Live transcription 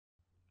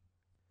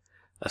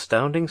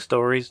Astounding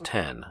Stories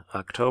 10,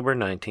 October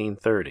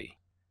 1930.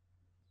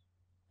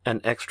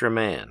 An Extra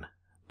Man,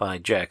 by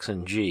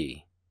Jackson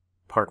G.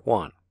 Part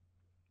 1.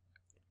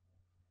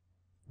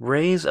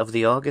 Rays of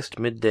the August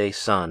midday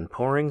sun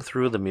pouring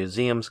through the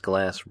museum's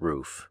glass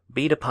roof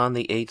beat upon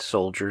the 8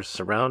 soldiers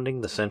surrounding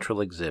the central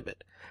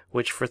exhibit,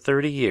 which for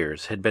 30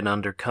 years had been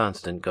under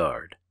constant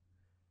guard.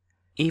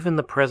 Even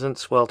the present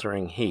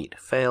sweltering heat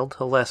failed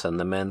to lessen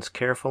the men's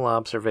careful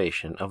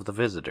observation of the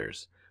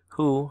visitors,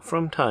 who,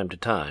 from time to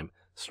time,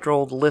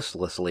 strolled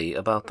listlessly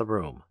about the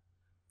room.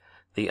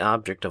 The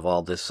object of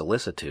all this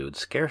solicitude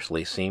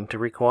scarcely seemed to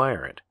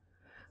require it.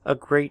 A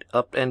great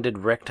up-ended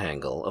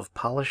rectangle of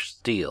polished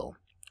steel,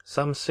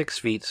 some 6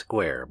 feet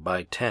square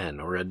by 10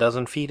 or a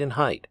dozen feet in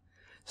height,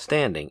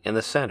 standing in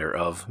the center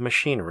of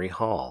Machinery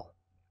Hall.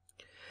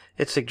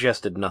 It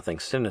suggested nothing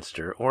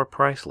sinister or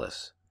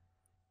priceless.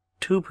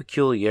 2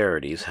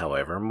 peculiarities,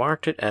 however,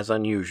 marked it as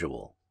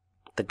unusual: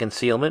 the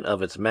concealment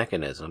of its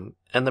mechanism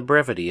and the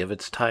brevity of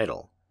its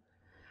title.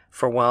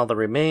 For while the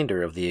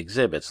remainder of the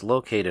exhibits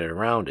located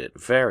around it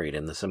varied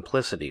in the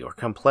simplicity or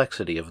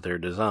complexity of their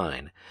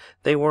design,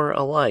 they were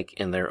alike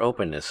in their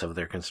openness of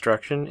their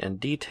construction and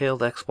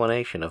detailed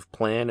explanation of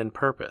plan and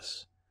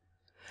purpose.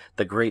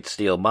 The great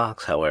steel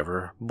box,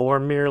 however, bore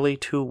merely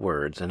 2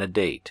 words and a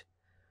date: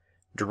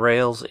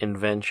 Drayle's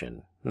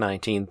Invention,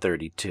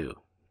 1932.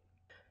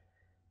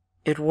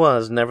 It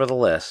was,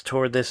 nevertheless,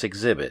 toward this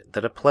exhibit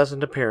that a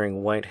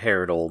pleasant-appearing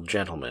white-haired old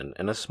gentleman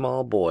and a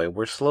small boy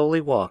were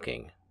slowly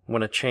walking,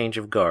 when a change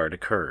of guard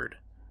occurred.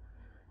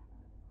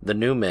 The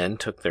new men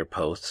took their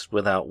posts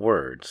without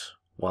words,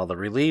 while the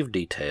relieved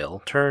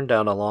detail turned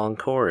down a long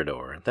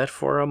corridor that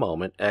for a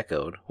moment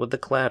echoed with the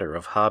clatter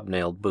of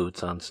hobnailed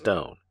boots on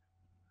stone.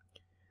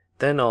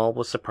 Then all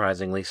was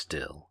surprisingly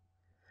still.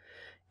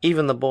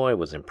 Even the boy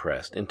was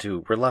impressed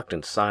into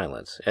reluctant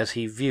silence as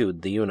he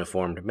viewed the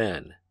uniformed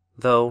men,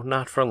 though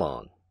not for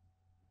long.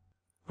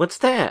 "What's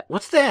that?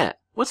 What's that?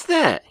 What's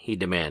that?" he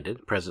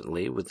demanded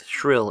presently with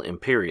shrill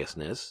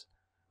imperiousness.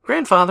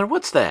 "Grandfather,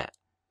 what's that?"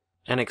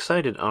 An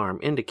excited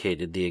arm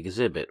indicated the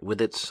exhibit with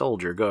its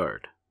soldier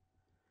guard.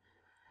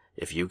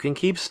 "If you can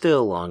keep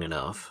still long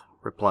enough,"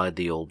 replied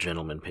the old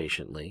gentleman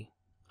patiently,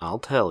 "I'll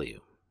tell you."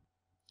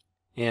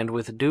 And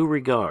with due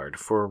regard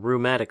for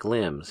rheumatic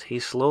limbs, he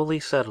slowly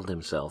settled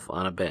himself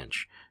on a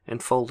bench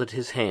and folded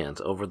his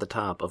hands over the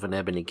top of an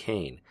ebony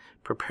cane,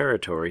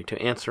 preparatory to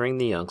answering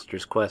the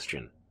youngster's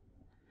question.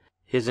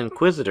 His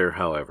inquisitor,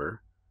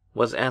 however,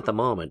 was at the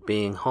moment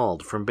being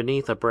hauled from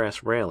beneath a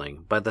brass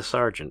railing by the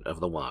sergeant of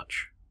the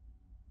watch.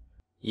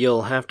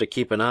 "You'll have to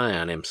keep an eye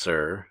on him,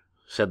 sir,"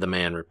 said the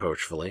man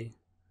reproachfully.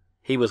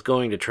 "He was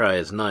going to try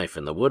his knife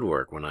in the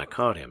woodwork when I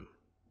caught him."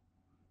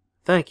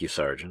 "Thank you,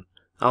 Sergeant.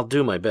 I'll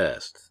do my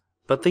best.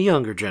 But the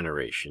younger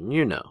generation,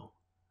 you know."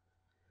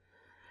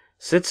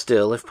 "Sit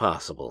still if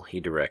possible," he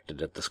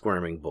directed at the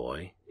squirming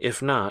boy.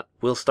 "If not,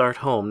 we'll start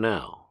home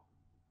now."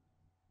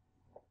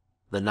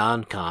 The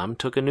non-com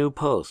took a new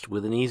post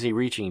within easy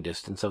reaching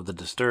distance of the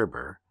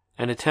disturber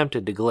and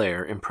attempted to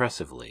glare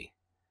impressively.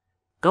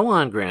 "Go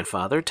on,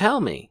 Grandfather,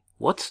 tell me.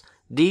 What's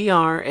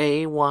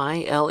Drayle?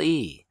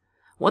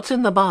 What's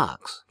in the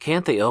box?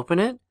 Can't they open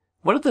it?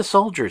 What are the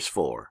soldiers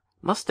for?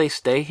 Must they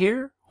stay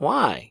here?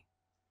 Why?"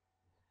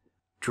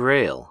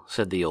 "Drayle,"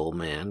 said the old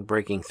man,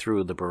 breaking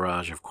through the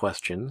barrage of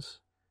questions,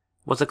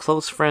 "was a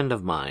close friend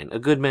of mine a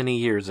good many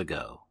years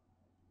ago."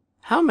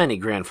 "How many,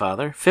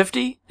 Grandfather?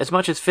 50? As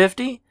much as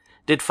 50?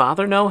 Did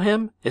Father know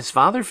him? Is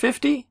Father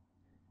 50?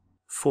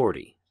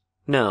 40.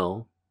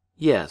 No.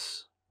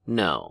 Yes.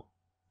 No,"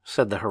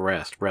 said the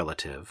harassed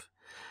relative,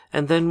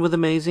 and then with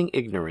amazing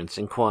ignorance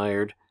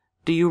inquired,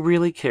 "Do you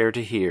really care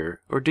to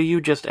hear, or do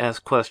you just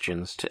ask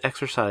questions to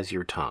exercise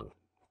your tongue?"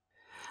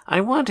 "I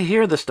want to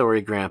hear the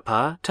story,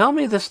 Grandpa. Tell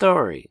me the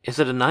story. Is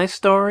it a nice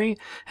story?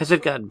 Has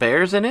it got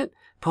bears in it?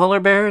 Polar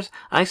bears?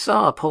 I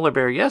saw a polar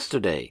bear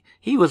yesterday.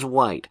 He was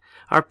white.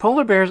 Are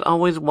polar bears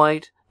always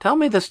white? Tell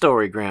me the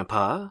story,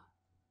 Grandpa."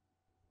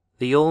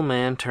 The old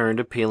man turned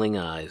appealing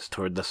eyes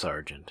toward the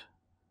sergeant.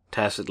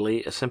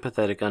 Tacitly, a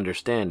sympathetic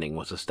understanding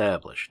was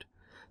established.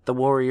 The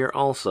warrior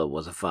also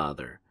was a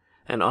father,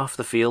 and off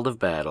the field of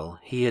battle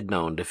he had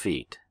known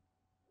defeat.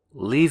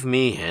 "Leave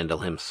me handle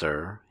him,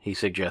 sir," he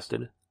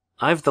suggested.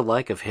 "I've the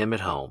like of him at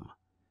home."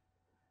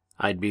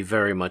 "I'd be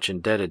very much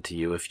indebted to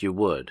you if you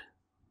would."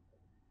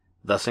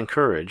 Thus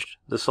encouraged,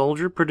 the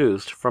soldier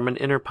produced from an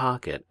inner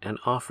pocket and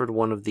offered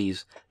one of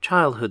these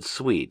childhood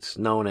sweets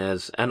known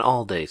as an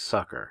all-day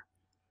sucker.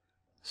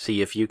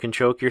 "See if you can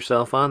choke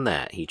yourself on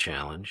that," he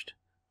challenged.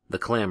 The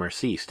clamor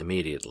ceased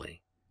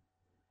immediately.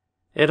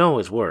 "It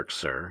always works,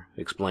 sir,"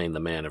 explained the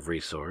man of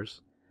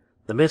resource.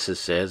 "The missus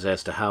says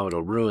as to how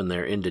it'll ruin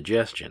their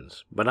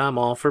indigestions, but I'm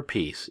all for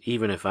peace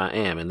even if I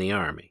am in the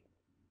army."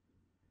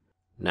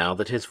 Now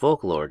that his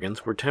vocal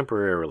organs were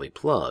temporarily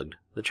plugged,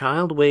 the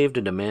child waved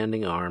a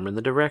demanding arm in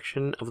the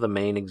direction of the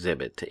main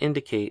exhibit to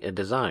indicate a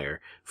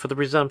desire for the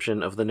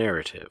resumption of the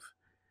narrative.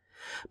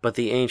 But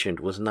the ancient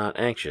was not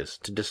anxious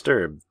to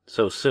disturb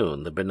so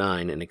soon the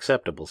benign and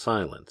acceptable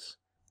silence.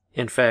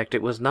 In fact,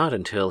 it was not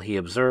until he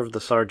observed the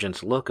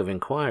sergeant's look of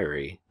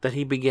inquiry that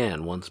he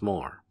began once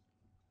more.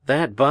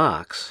 "That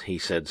box," he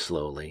said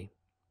slowly,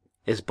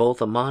 "is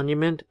both a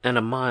monument and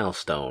a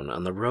milestone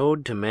on the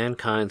road to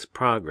mankind's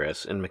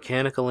progress in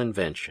mechanical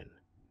invention.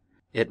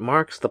 It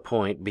marks the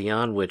point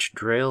beyond which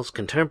Drayle's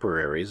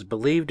contemporaries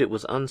believed it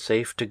was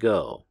unsafe to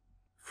go,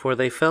 for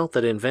they felt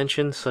that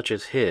inventions such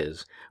as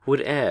his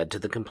would add to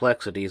the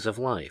complexities of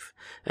life,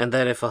 and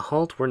that if a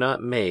halt were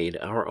not made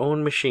our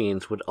own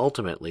machines would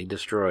ultimately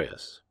destroy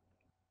us.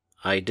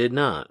 I did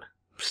not,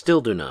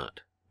 still do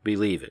not,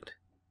 believe it.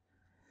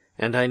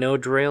 And I know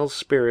Drayle's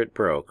spirit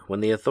broke when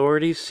the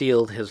authorities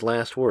sealed his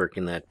last work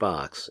in that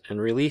box and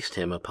released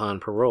him upon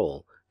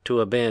parole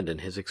to abandon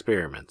his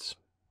experiments."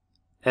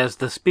 As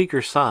the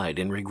speaker sighed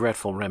in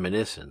regretful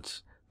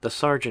reminiscence, the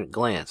sergeant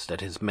glanced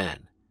at his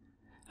men.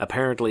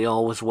 Apparently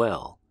all was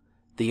well.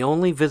 The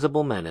only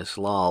visible menace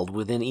lolled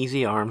within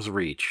easy arm's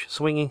reach,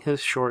 swinging his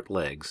short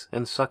legs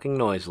and sucking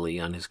noisily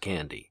on his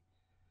candy.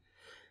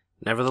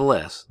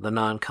 Nevertheless, the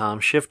non-com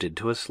shifted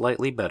to a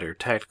slightly better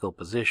tactical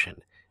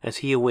position as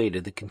he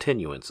awaited the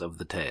continuance of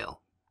the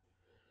tale.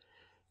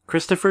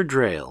 "Christopher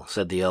Drayle,"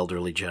 said the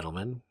elderly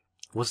gentleman,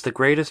 "was the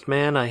greatest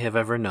man I have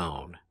ever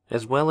known,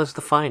 as well as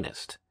the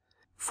finest.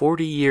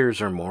 40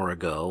 years or more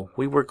ago,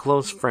 we were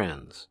close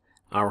friends.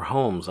 Our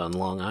homes on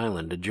Long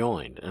Island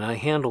adjoined, and I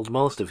handled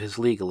most of his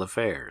legal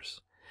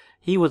affairs.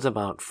 He was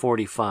about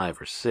 45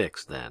 or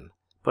 6 then,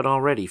 but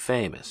already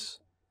famous.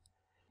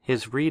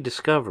 His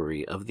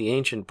rediscovery of the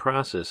ancient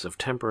process of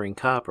tempering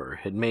copper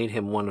had made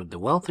him one of the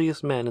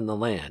wealthiest men in the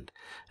land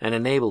and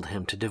enabled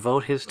him to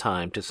devote his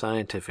time to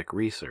scientific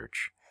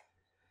research.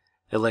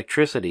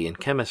 Electricity and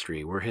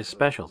chemistry were his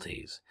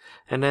specialties,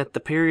 and at the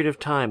period of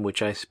time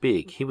which I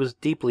speak he was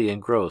deeply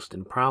engrossed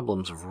in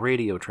problems of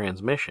radio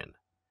transmission.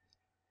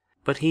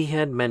 But he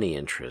had many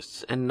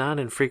interests, and not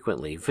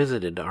infrequently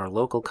visited our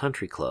local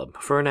country club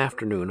for an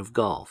afternoon of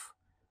golf.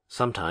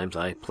 Sometimes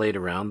I played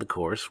around the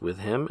course with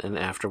him, and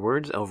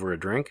afterwards, over a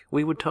drink,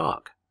 we would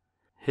talk.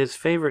 His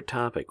favorite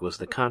topic was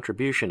the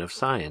contribution of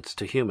science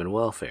to human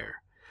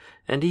welfare.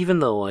 And even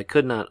though I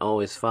could not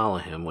always follow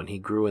him when he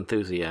grew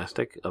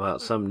enthusiastic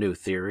about some new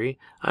theory,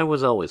 I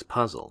was always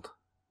puzzled.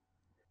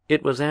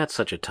 It was at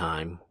such a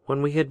time,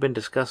 when we had been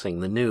discussing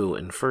the new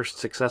and first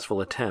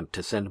successful attempt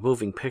to send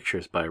moving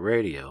pictures by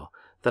radio,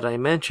 that I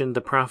mentioned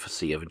the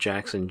prophecy of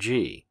Jackson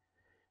G.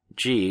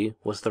 G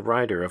was the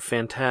writer of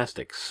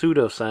fantastic,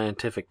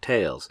 pseudo-scientific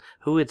tales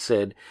who had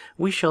said,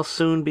 "We shall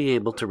soon be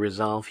able to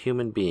resolve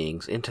human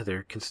beings into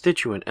their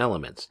constituent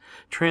elements,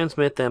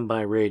 transmit them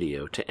by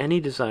radio to any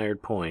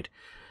desired point,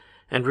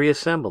 and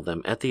reassemble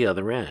them at the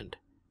other end.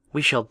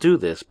 We shall do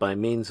this by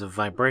means of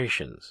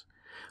vibrations.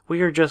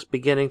 We are just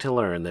beginning to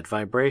learn that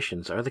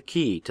vibrations are the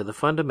key to the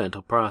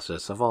fundamental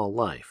process of all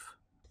life."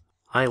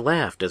 I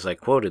laughed as I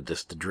quoted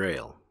this to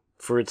Drayle,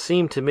 for it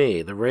seemed to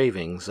me the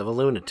ravings of a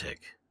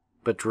lunatic.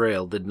 But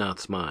Drayle did not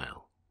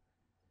smile.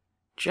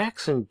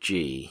 "Jackson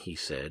G," he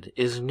said,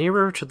 "is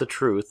nearer to the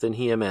truth than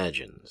he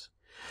imagines.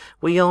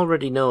 We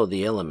already know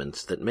the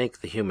elements that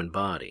make the human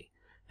body,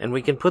 and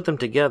we can put them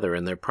together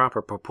in their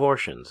proper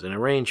proportions and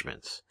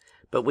arrangements,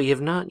 but we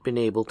have not been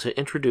able to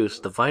introduce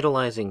the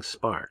vitalizing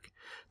spark,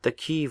 the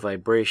key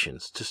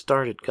vibrations to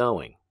start it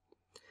going.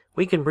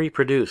 We can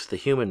reproduce the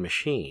human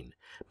machine,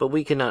 but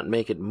we cannot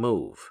make it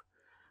move.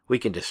 We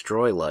can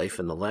destroy life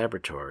in the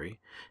laboratory,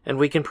 and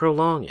we can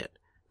prolong it.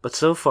 But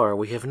so far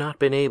we have not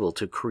been able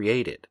to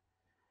create it.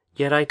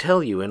 Yet I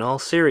tell you in all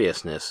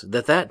seriousness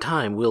that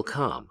time will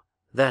come.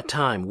 That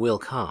time will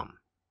come."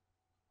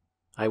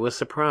 I was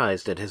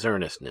surprised at his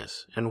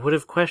earnestness, and would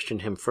have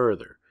questioned him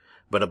further,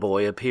 but a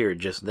boy appeared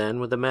just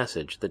then with a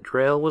message that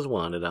Drayle was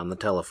wanted on the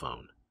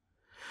telephone.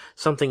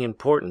 "Something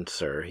important,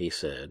 sir," he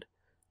said.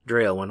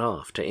 Drayle went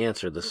off to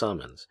answer the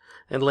summons,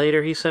 and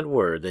later he sent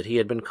word that he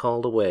had been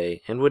called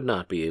away and would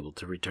not be able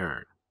to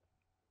return.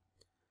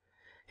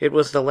 It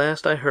was the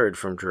last I heard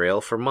from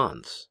Drayle for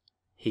months.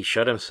 He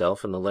shut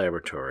himself in the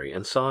laboratory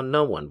and saw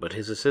no one but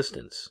his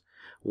assistants,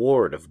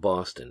 Ward of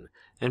Boston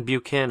and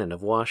Buchanan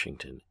of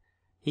Washington.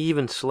 He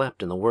even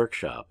slept in the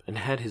workshop and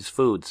had his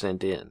food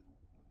sent in.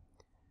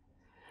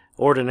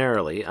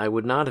 Ordinarily, I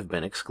would not have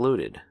been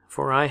excluded,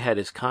 for I had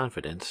his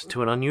confidence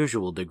to an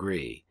unusual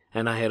degree,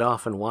 and I had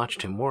often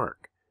watched him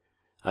work.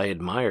 I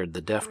admired the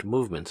deft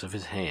movements of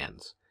his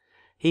hands.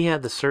 He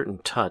had the certain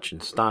touch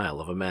and style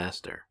of a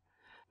master.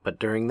 But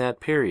during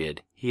that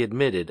period he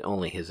admitted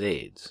only his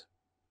aides.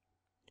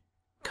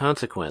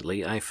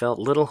 Consequently, I felt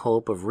little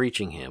hope of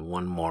reaching him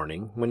one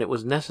morning when it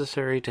was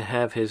necessary to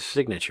have his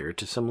signature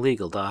to some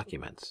legal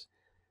documents.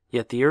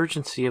 Yet the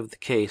urgency of the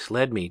case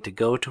led me to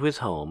go to his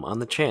home on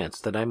the chance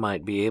that I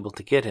might be able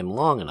to get him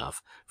long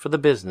enough for the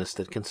business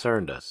that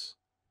concerned us.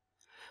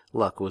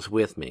 Luck was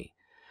with me,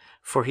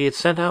 for he had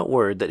sent out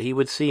word that he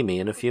would see me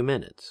in a few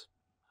minutes.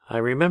 I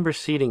remember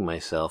seating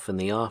myself in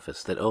the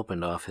office that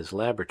opened off his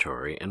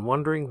laboratory and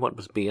wondering what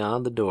was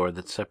beyond the door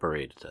that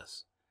separated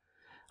us.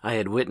 I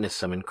had witnessed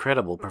some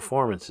incredible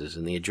performances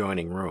in the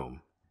adjoining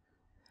room.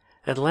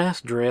 At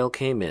last Drayle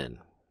came in.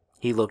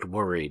 He looked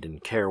worried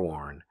and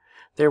careworn.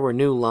 There were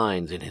new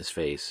lines in his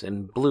face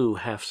and blue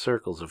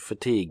half-circles of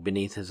fatigue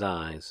beneath his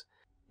eyes.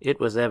 It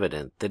was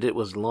evident that it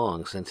was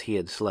long since he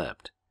had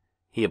slept.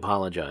 He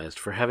apologized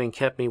for having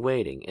kept me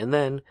waiting, and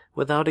then,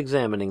 without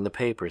examining the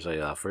papers I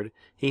offered,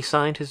 he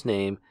signed his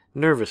name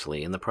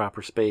nervously in the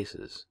proper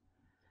spaces.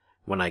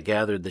 When I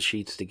gathered the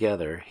sheets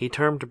together, he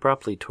turned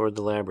abruptly toward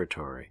the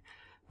laboratory,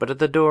 but at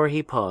the door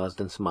he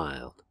paused and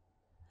smiled.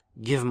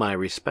 "Give my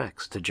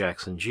respects to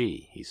Jackson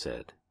G," he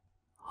said.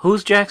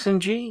 "Who's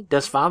Jackson G?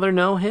 Does Father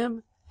know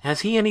him?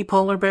 Has he any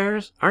polar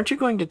bears? Aren't you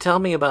going to tell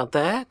me about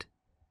that?"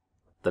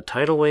 The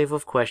tidal wave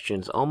of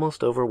questions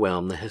almost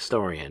overwhelmed the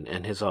historian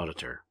and his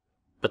auditor.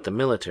 But the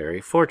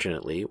military,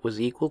 fortunately, was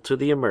equal to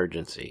the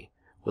emergency.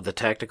 With a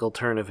tactical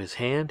turn of his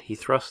hand, he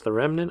thrust the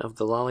remnant of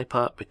the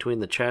lollipop between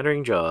the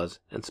chattering jaws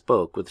and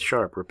spoke with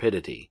sharp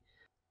rapidity.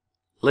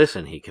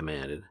 "Listen," he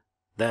commanded.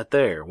 "That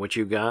there, what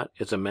you got,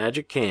 is a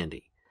magic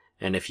candy,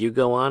 and if you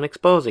go on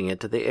exposing it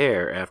to the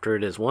air after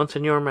it is once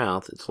in your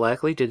mouth, it's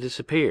likely to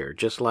disappear,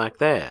 just like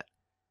that."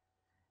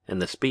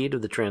 And the speed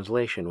of the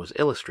translation was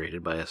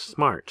illustrated by a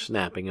smart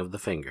snapping of the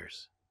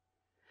fingers.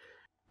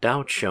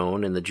 Doubt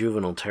shone in the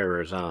juvenile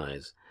terror's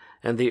eyes,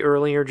 and the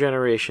earlier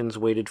generations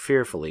waited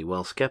fearfully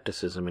while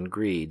skepticism and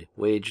greed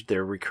waged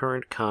their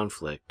recurrent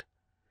conflict.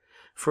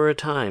 For a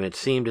time it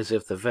seemed as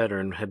if the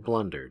veteran had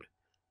blundered,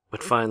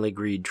 but finally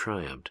greed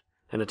triumphed,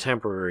 and a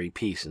temporary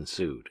peace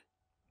ensued.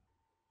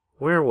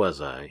 "Where was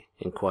I?"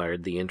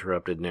 inquired the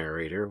interrupted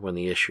narrator when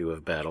the issue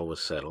of battle was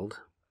settled.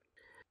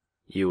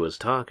 "You was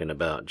talking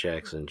about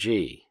Jackson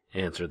G,"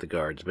 answered the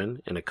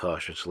guardsman in a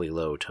cautiously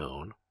low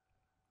tone.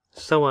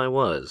 So I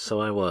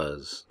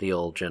was, the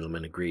old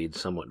gentleman agreed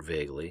somewhat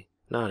vaguely,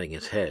 nodding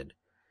his head.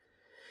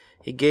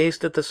 He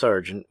gazed at the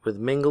sergeant with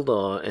mingled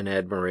awe and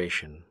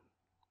admiration.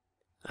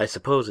 "I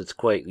suppose it's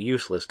quite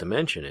useless to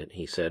mention it,"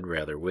 he said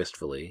rather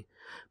wistfully,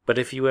 "but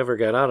if you ever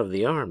got out of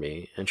the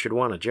army and should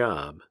want a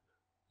job,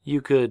 you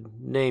could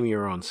name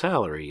your own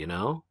salary, you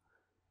know."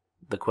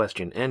 The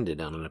question ended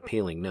on an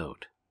appealing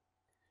note.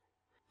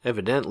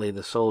 Evidently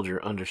the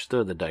soldier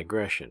understood the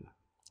digression,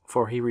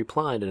 for he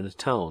replied in a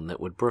tone that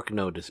would brook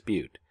no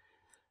dispute.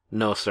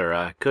 "No, sir,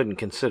 I couldn't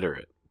consider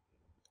it."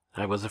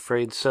 "I was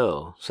afraid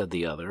so," said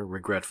the other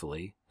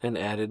regretfully, and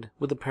added,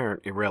 with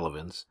apparent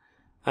irrelevance,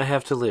 "I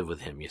have to live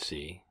with him, you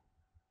see."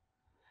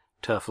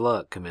 "Tough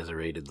luck,"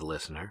 commiserated the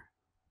listener.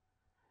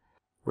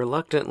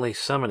 Reluctantly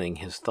summoning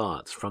his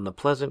thoughts from the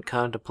pleasant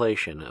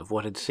contemplation of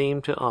what had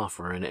seemed to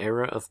offer an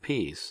era of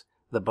peace,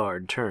 the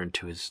bard turned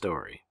to his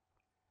story.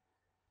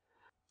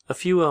 "A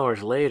few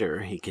hours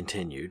later," he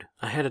continued,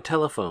 "I had a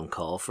telephone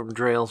call from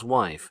Drayle's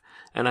wife,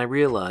 and I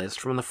realized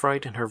from the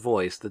fright in her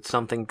voice that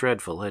something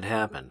dreadful had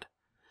happened.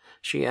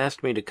 She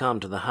asked me to come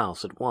to the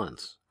house at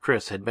once.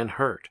 Chris had been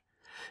hurt,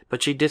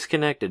 but she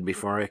disconnected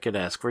before I could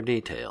ask for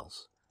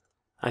details.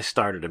 I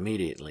started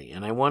immediately,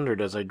 and I wondered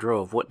as I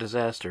drove what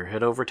disaster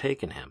had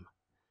overtaken him.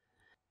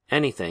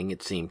 Anything,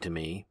 it seemed to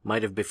me,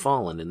 might have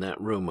befallen in that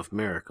room of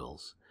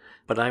miracles,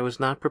 but I was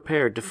not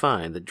prepared to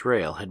find that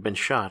Drayle had been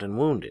shot and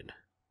wounded.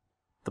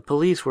 The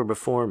police were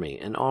before me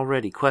and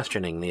already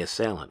questioning the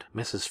assailant,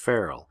 Mrs.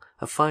 Farrell,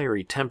 a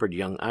fiery-tempered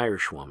young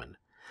Irishwoman.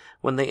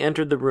 When they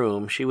entered the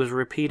room, she was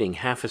repeating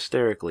half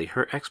hysterically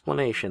her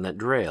explanation that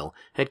Drayle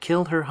had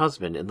killed her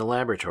husband in the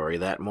laboratory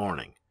that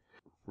morning.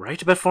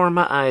 "Right before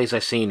my eyes I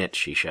seen it,"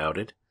 she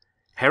shouted.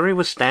 "Harry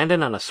was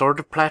standing on a sort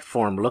of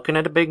platform looking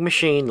at a big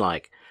machine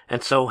like,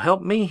 and so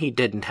help me he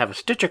didn't have a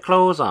stitch of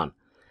clothes on.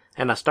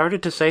 And I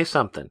started to say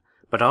something,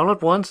 but all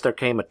at once there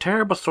came a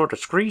terrible sort of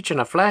screech and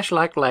a flash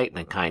like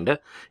lightning, kinda,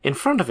 in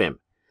front of him.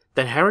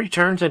 Then Harry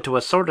turns into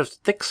a sort of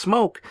thick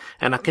smoke,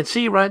 and I can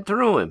see right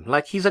through him,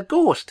 like he's a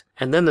ghost.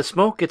 And then the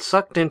smoke gets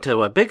sucked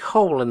into a big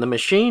hole in the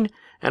machine,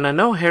 and I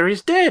know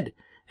Harry's dead.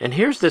 And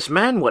here's this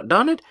man what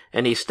done it,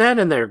 and he's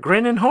standing there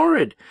grinning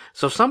horrid.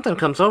 So something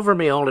comes over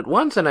me all at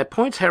once, and I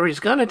points Harry's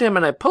gun at him,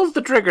 and I pulls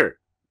the trigger."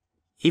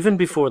 Even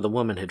before the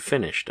woman had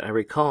finished, I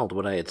recalled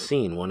what I had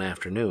seen one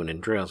afternoon in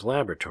Drayle's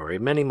laboratory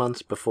many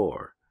months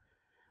before.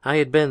 I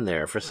had been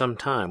there for some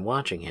time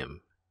watching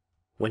him,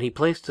 when he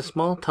placed a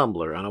small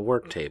tumbler on a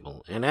work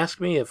table and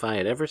asked me if I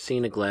had ever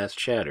seen a glass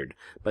shattered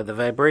by the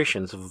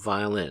vibrations of a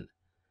violin.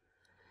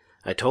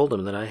 I told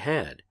him that I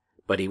had,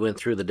 but he went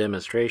through the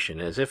demonstration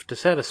as if to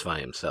satisfy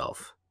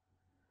himself.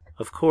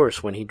 Of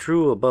course, when he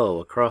drew a bow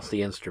across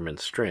the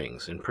instrument's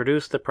strings and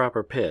produced the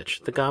proper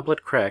pitch, the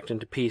goblet cracked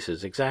into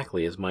pieces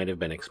exactly as might have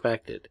been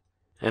expected.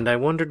 And I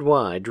wondered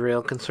why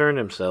Drayle concerned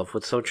himself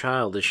with so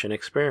childish an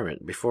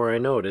experiment before I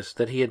noticed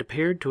that he had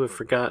appeared to have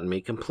forgotten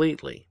me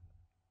completely.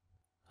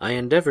 I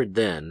endeavored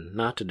then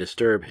not to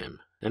disturb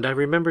him, and I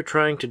remember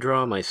trying to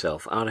draw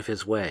myself out of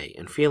his way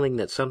and feeling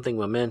that something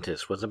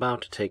momentous was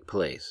about to take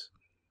place.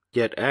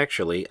 Yet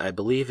actually I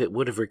believe it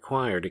would have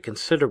required a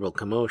considerable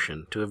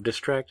commotion to have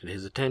distracted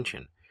his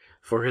attention,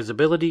 for his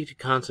ability to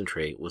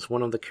concentrate was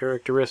one of the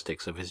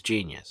characteristics of his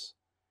genius.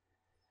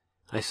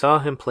 I saw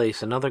him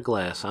place another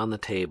glass on the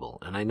table,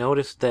 and I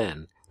noticed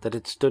then that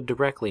it stood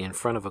directly in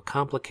front of a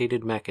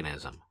complicated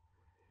mechanism.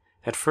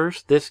 At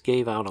first this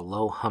gave out a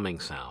low humming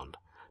sound,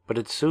 but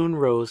it soon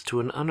rose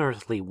to an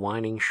unearthly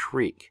whining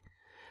shriek.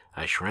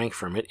 I shrank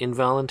from it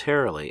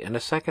involuntarily, and a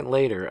second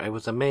later I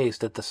was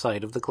amazed at the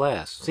sight of the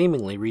glass,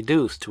 seemingly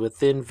reduced to a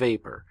thin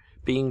vapor,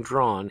 being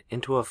drawn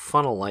into a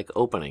funnel-like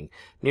opening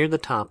near the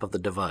top of the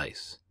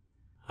device.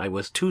 I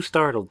was too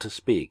startled to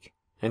speak,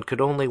 and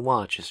could only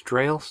watch as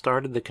Drayle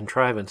started the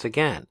contrivance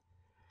again.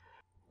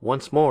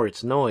 Once more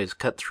its noise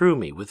cut through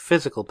me with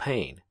physical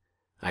pain.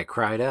 I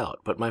cried out,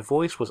 but my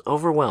voice was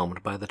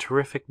overwhelmed by the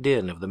terrific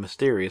din of the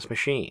mysterious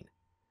machine.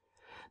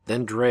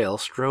 Then Drayle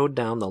strode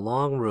down the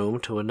long room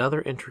to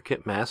another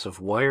intricate mass of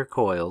wire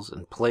coils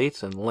and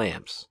plates and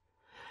lamps,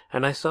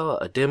 and I saw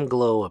a dim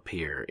glow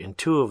appear in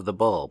two of the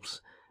bulbs,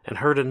 and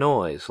heard a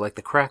noise like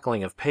the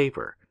crackling of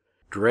paper.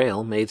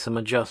 Drayle made some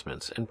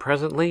adjustments, and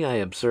presently I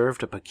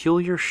observed a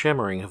peculiar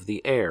shimmering of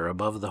the air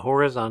above the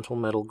horizontal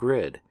metal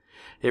grid.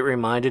 It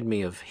reminded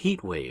me of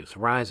heat waves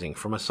rising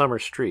from a summer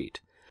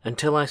street,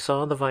 until I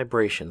saw the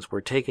vibrations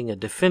were taking a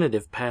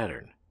definitive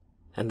pattern,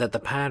 and that the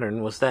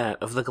pattern was that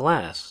of the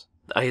glass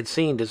I had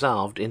seen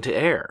dissolved into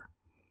air.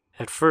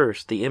 At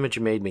first, the image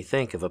made me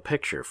think of a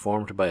picture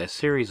formed by a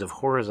series of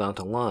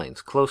horizontal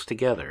lines close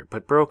together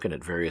but broken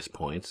at various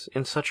points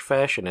in such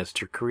fashion as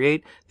to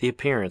create the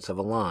appearance of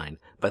a line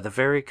by the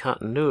very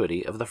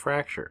continuity of the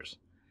fractures.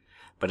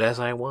 But as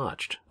I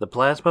watched, the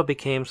plasma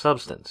became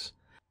substance.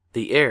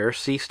 The air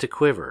ceased to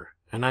quiver,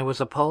 and I was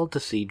appalled to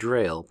see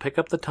Drayle pick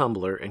up the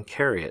tumbler and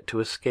carry it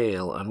to a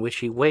scale on which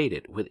he weighed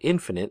it with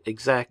infinite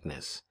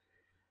exactness.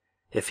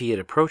 If he had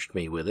approached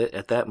me with it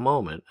at that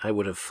moment, I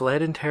would have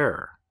fled in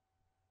terror.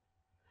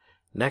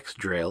 Next,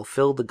 Drayle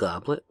filled the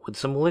goblet with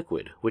some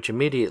liquid, which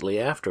immediately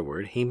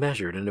afterward he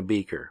measured in a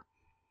beaker.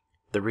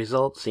 The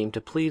result seemed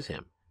to please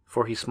him,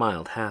 for he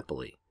smiled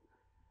happily.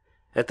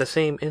 At the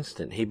same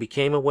instant he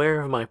became aware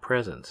of my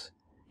presence.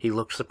 He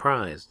looked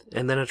surprised,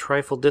 and then a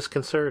trifle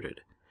disconcerted.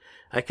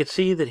 I could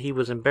see that he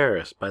was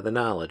embarrassed by the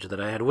knowledge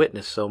that I had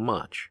witnessed so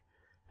much,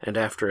 and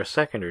after a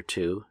second or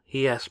two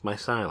he asked my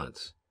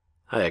silence.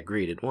 I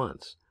agreed at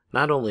once,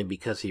 not only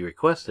because he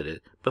requested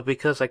it, but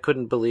because I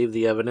couldn't believe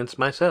the evidence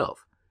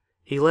myself.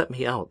 He let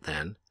me out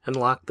then, and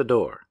locked the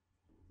door.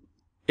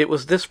 It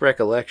was this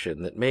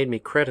recollection that made me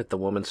credit the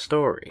woman's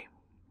story.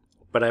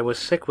 But I was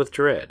sick with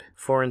dread,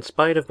 for in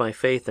spite of my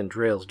faith in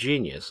Drayle's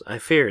genius, I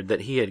feared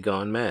that he had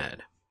gone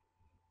mad.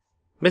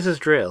 Mrs.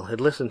 Drayle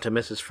had listened to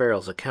Mrs.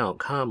 Farrell's account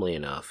calmly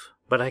enough,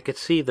 but I could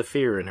see the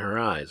fear in her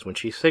eyes when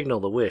she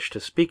signaled a wish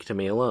to speak to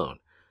me alone.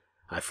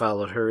 I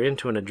followed her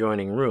into an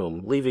adjoining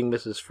room, leaving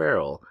Mrs.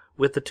 Farrell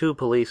with the two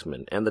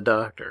policemen and the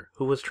doctor,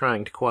 who was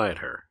trying to quiet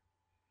her.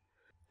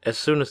 As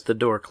soon as the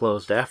door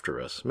closed after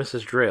us,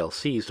 Mrs. Drayle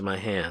seized my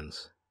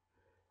hands.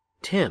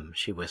 "Tim,"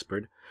 she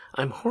whispered,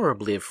 "I'm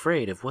horribly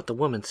afraid if what the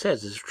woman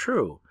says is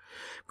true.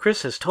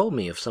 Chris has told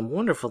me of some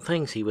wonderful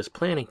things he was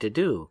planning to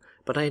do,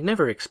 but I had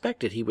never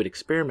expected he would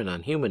experiment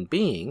on human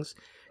beings.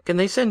 Can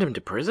they send him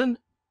to prison?"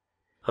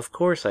 Of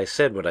course I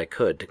said what I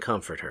could to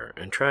comfort her,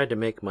 and tried to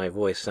make my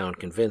voice sound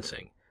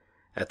convincing.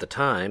 At the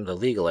time, the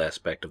legal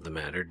aspect of the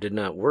matter did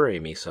not worry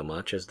me so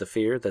much as the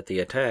fear that the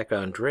attack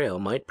on Drayle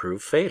might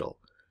prove fatal.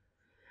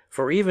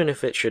 For even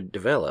if it should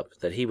develop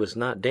that he was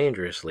not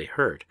dangerously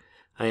hurt,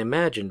 I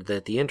imagined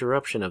that the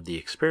interruption of the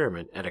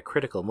experiment at a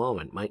critical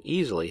moment might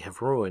easily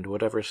have ruined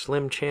whatever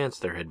slim chance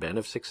there had been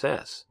of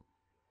success.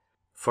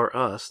 For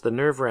us, the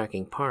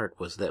nerve-wracking part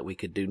was that we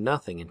could do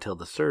nothing until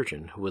the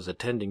surgeon who was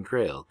attending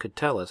Drayle could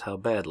tell us how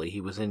badly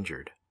he was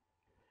injured.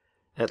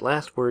 At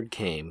last word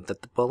came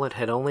that the bullet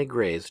had only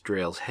grazed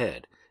Drayle's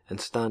head and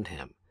stunned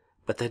him,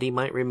 but that he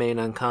might remain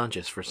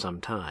unconscious for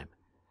some time.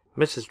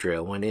 Mrs.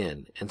 Drayle went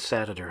in and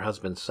sat at her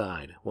husband's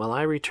side, while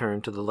I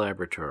returned to the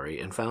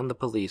laboratory and found the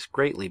police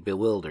greatly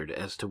bewildered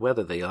as to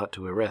whether they ought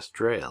to arrest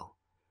Drayle.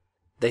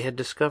 They had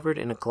discovered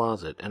in a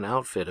closet an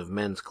outfit of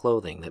men's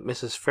clothing that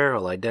Mrs.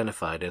 Farrell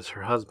identified as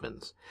her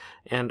husband's,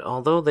 and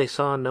although they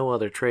saw no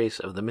other trace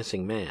of the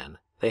missing man,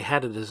 they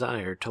had a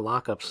desire to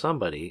lock up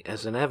somebody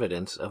as an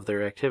evidence of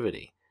their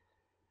activity.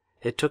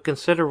 It took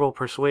considerable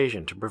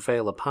persuasion to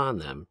prevail upon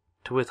them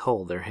to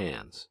withhold their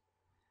hands.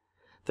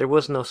 There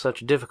was no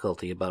such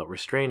difficulty about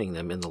restraining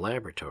them in the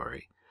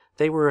laboratory.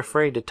 They were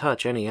afraid to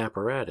touch any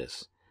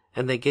apparatus,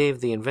 and they gave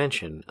the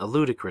invention a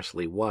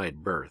ludicrously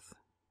wide berth.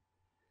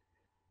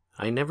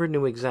 I never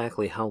knew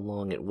exactly how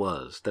long it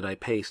was that I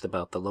paced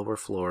about the lower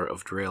floor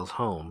of Drayle's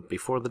home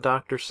before the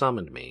doctor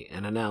summoned me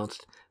and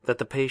announced that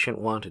the patient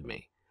wanted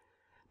me,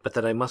 but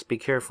that I must be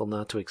careful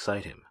not to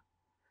excite him.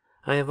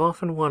 I have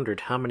often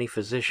wondered how many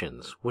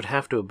physicians would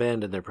have to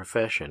abandon their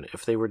profession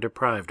if they were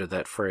deprived of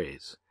that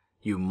phrase,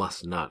 "You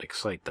must not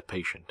excite the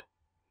patient."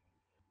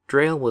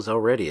 Drayle was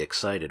already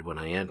excited when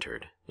I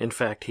entered. In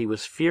fact, he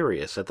was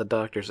furious at the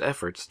doctor's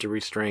efforts to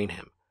restrain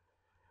him.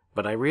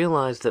 But I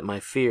realized that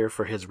my fear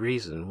for his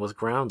reason was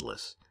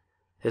groundless.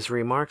 His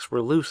remarks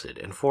were lucid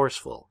and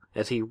forceful,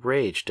 as he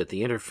raged at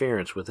the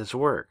interference with his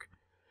work.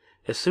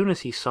 As soon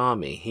as he saw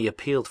me, he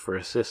appealed for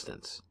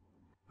assistance.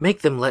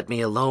 "Make them let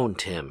me alone,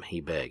 Tim," he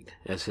begged,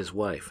 as his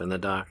wife and the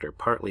doctor,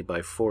 partly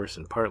by force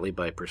and partly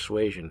by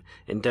persuasion,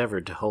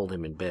 endeavored to hold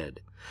him in bed.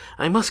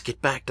 I must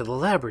get back to the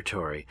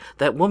laboratory.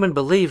 That woman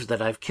believes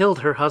that I've killed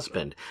her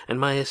husband, and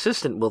my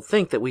assistant will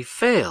think that we've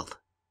failed.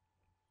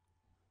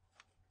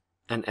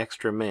 An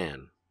Extra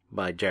Man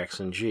by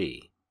Jackson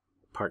G.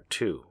 Part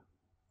 2.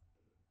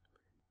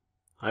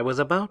 I was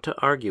about to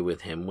argue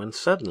with him when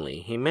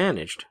suddenly he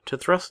managed to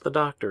thrust the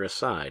doctor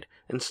aside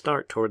and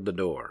start toward the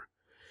door.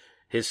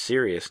 His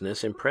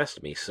seriousness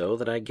impressed me so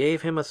that I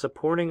gave him a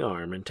supporting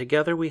arm, and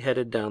together we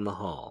headed down the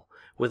hall,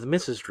 with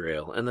Mrs.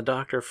 Drayle and the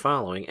doctor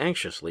following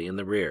anxiously in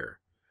the rear.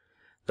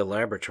 The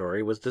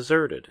laboratory was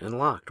deserted and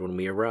locked when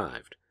we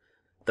arrived.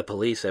 The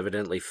police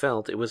evidently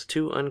felt it was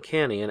too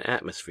uncanny an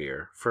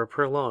atmosphere for a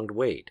prolonged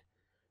wait.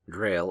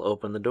 Drayle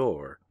opened the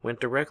door, went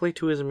directly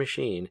to his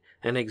machine,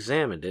 and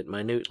examined it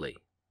minutely.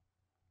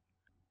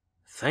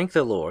 "Thank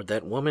the Lord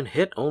that woman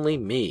hit only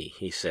me,"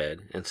 he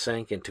said, and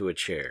sank into a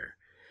chair.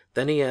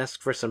 Then he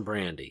asked for some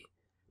brandy.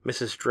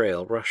 Mrs.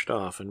 Drayle rushed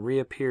off and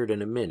reappeared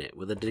in a minute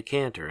with a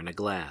decanter and a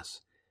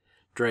glass.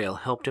 Drayle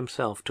helped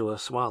himself to a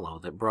swallow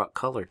that brought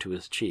color to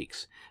his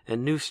cheeks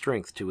and new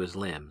strength to his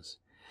limbs.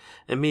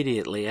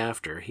 Immediately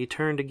after, he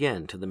turned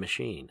again to the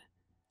machine.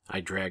 I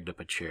dragged up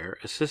a chair,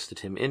 assisted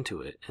him into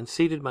it, and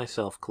seated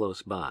myself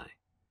close by.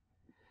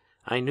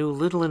 I knew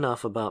little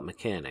enough about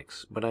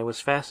mechanics, but I was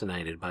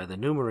fascinated by the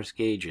numerous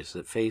gauges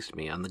that faced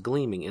me on the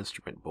gleaming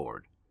instrument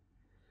board.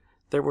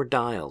 There were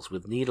dials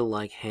with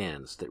needle-like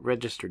hands that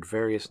registered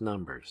various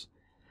numbers.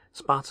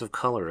 Spots of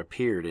color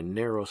appeared in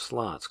narrow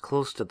slots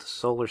close to the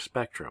solar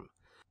spectrum.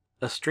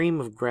 A stream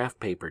of graph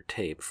paper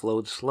tape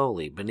flowed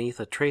slowly beneath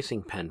a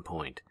tracing pen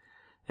point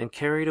and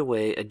carried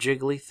away a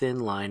jiggly thin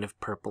line of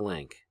purple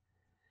ink.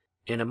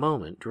 In a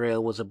moment,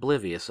 Drayle was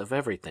oblivious of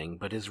everything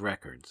but his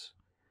records.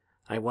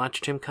 I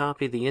watched him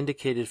copy the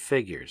indicated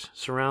figures,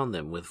 surround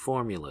them with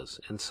formulas,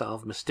 and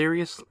solve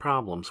mysterious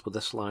problems with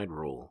a slide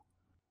rule.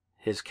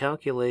 His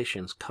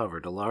calculations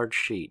covered a large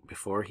sheet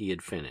before he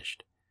had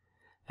finished.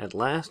 At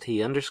last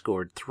he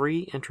underscored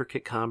 3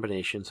 intricate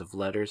combinations of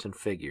letters and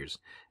figures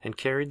and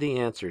carried the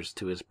answers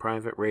to his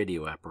private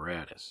radio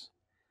apparatus.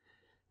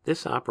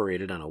 This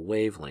operated on a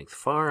wavelength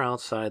far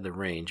outside the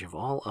range of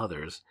all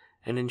others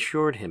and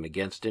insured him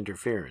against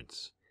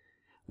interference.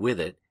 With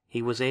it,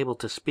 he was able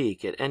to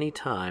speak at any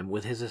time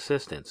with his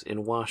assistants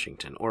in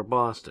Washington or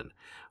Boston,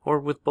 or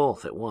with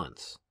both at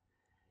once.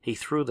 He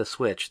threw the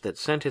switch that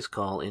sent his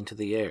call into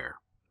the air.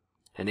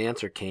 An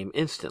answer came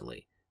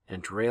instantly,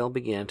 and Drayle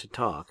began to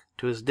talk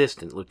to his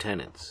distant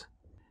lieutenants.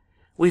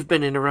 "We've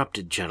been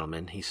interrupted,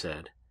 gentlemen," he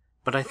said,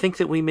 "but I think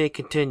that we may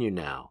continue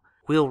now.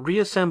 We'll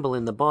reassemble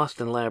in the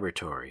Boston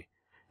laboratory.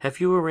 Have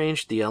you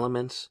arranged the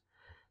elements?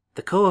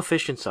 The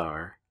coefficients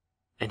are..."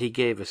 and he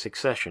gave a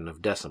succession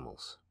of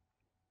decimals.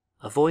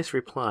 A voice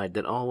replied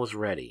that all was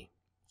ready.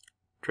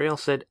 Drayle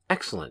said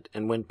 "excellent"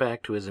 and went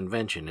back to his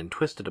invention and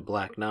twisted a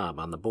black knob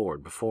on the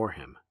board before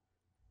him.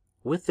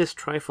 With this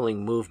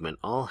trifling movement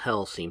all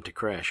hell seemed to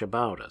crash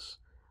about us.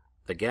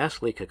 The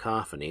ghastly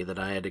cacophony that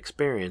I had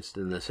experienced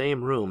in the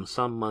same room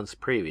some months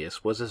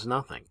previous was as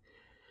nothing.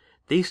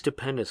 These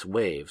stupendous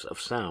waves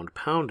of sound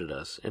pounded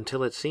us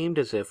until it seemed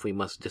as if we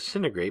must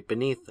disintegrate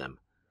beneath them.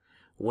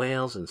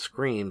 Wails and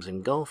screams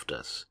engulfed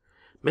us.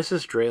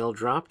 Mrs. Drayle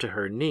dropped to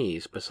her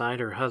knees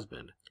beside her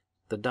husband.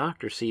 The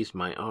doctor seized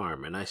my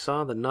arm, and I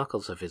saw the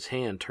knuckles of his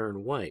hand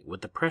turn white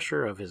with the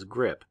pressure of his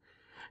grip.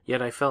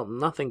 Yet I felt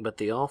nothing but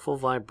the awful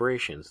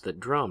vibrations that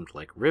drummed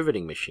like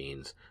riveting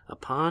machines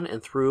upon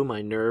and through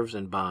my nerves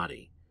and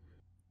body.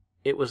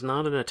 It was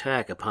not an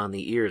attack upon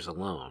the ears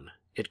alone.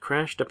 It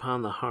crashed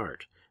upon the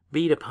heart,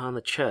 beat upon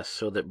the chest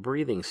so that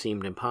breathing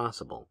seemed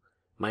impossible.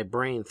 My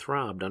brain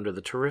throbbed under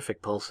the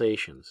terrific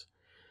pulsations.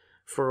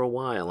 For a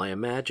while I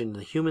imagined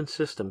the human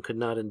system could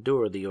not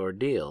endure the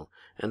ordeal,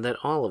 and that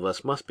all of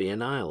us must be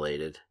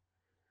annihilated.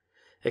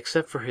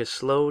 Except for his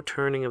slow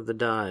turning of the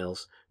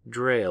dials,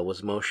 Drayle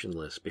was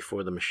motionless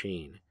before the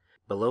machine.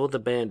 Below the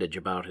bandage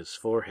about his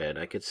forehead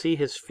I could see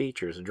his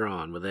features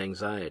drawn with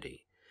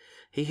anxiety.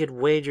 He had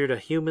wagered a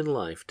human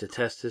life to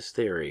test his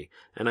theory,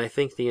 and I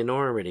think the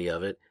enormity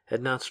of it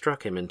had not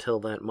struck him until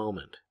that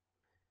moment.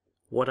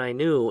 What I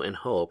knew and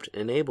hoped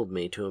enabled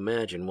me to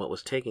imagine what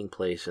was taking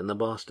place in the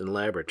Boston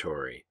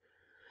laboratory.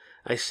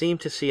 I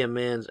seemed to see a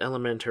man's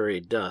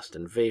elementary dust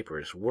and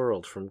vapors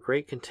whirled from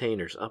great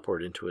containers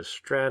upward into a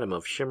stratum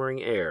of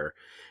shimmering air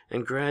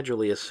and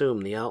gradually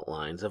assume the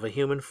outlines of a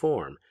human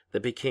form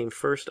that became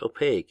first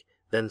opaque,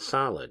 then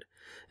solid,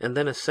 and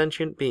then a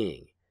sentient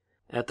being.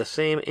 At the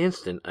same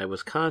instant I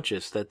was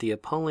conscious that the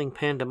appalling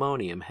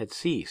pandemonium had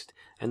ceased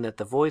and that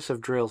the voice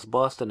of Drayle's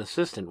Boston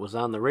assistant was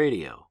on the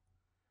radio.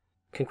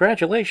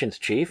 "Congratulations,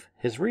 Chief.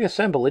 His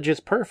reassemblage is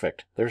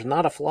perfect. There's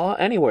not a flaw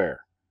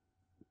anywhere."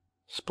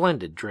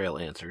 "Splendid,"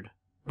 Drayle answered.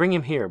 "Bring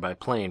him here by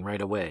plane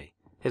right away.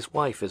 His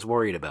wife is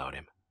worried about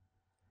him."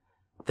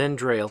 Then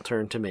Drayle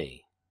turned to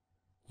me.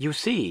 "You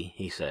see,"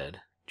 he said,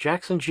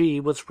 "Jackson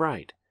G. was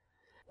right.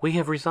 We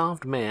have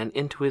resolved man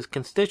into his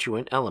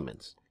constituent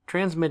elements,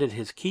 transmitted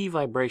his key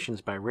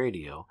vibrations by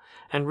radio,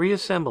 and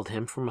reassembled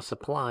him from a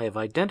supply of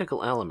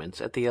identical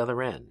elements at the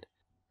other end.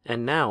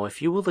 And now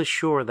if you will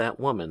assure that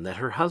woman that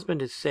her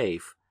husband is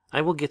safe, I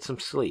will get some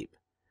sleep.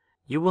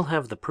 You will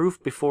have the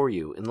proof before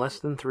you in less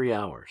than 3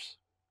 hours."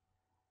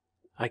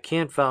 I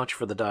can't vouch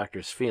for the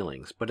doctor's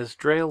feelings, but as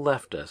Drayle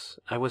left us,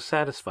 I was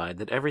satisfied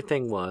that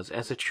everything was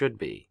as it should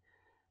be,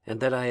 and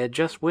that I had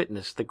just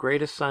witnessed the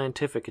greatest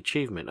scientific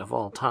achievement of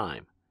all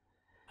time.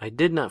 I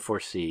did not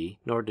foresee,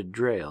 nor did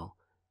Drayle,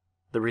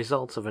 the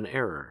results of an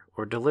error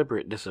or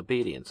deliberate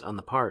disobedience on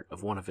the part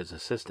of one of his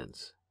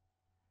assistants.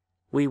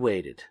 We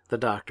waited, the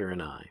doctor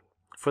and I,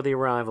 for the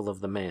arrival of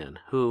the man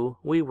who,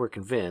 we were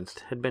convinced,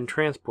 had been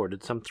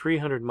transported some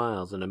 300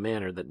 miles in a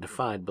manner that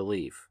defied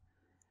belief.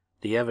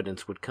 The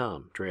evidence would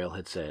come, Drayle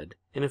had said,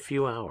 in a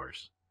few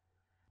hours.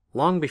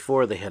 Long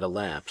before they had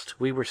elapsed,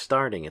 we were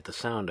starting at the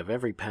sound of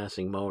every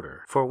passing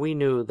motor, for we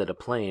knew that a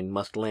plane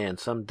must land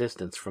some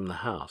distance from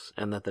the house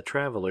and that the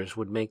travelers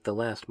would make the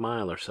last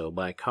mile or so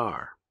by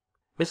car.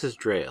 Mrs.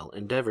 Drayle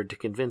endeavored to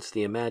convince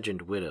the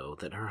imagined widow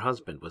that her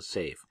husband was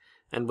safe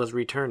and was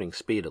returning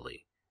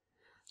speedily.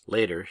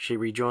 Later she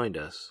rejoined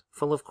us,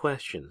 full of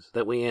questions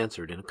that we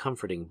answered in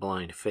comforting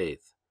blind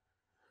faith.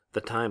 The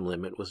time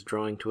limit was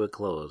drawing to a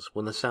close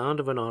when the sound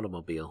of an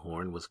automobile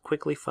horn was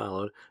quickly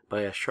followed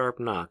by a sharp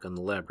knock on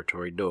the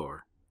laboratory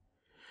door.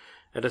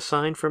 At a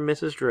sign from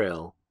Mrs.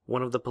 Drayle,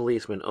 one of the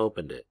policemen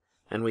opened it,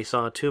 and we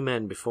saw 2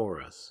 men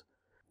before us.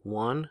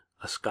 One,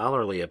 a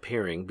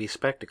scholarly-appearing,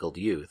 bespectacled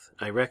youth,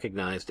 I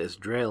recognized as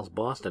Drayle's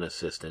Boston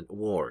assistant,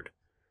 Ward.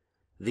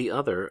 The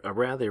other, a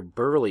rather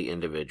burly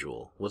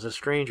individual, was a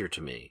stranger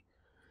to me.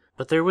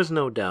 But there was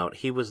no doubt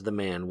he was the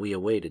man we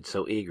awaited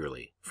so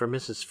eagerly, for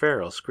Mrs.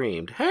 Farrell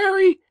screamed,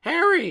 "Harry!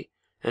 Harry!"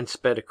 and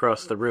sped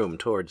across the room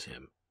towards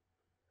him.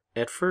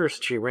 At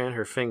first she ran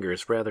her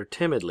fingers rather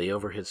timidly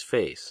over his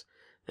face,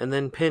 and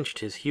then pinched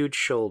his huge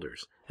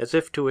shoulders, as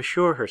if to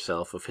assure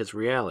herself of his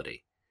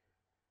reality.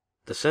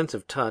 The sense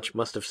of touch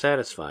must have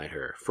satisfied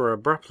her, for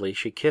abruptly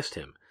she kissed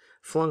him,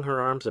 flung her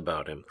arms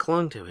about him,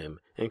 clung to him,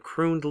 and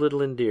crooned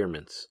little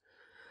endearments.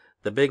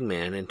 The big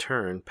man, in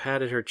turn,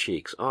 patted her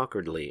cheeks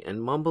awkwardly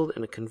and mumbled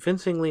in a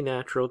convincingly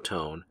natural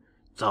tone,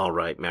 "It's all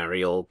right,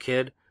 Mary, old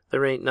kid.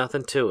 There ain't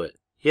nothing to it.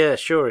 Yeah,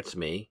 sure it's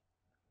me."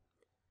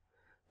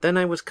 Then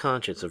I was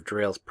conscious of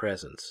Drayle's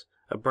presence.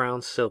 A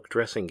brown silk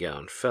dressing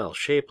gown fell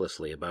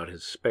shapelessly about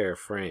his spare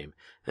frame,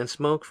 and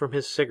smoke from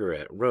his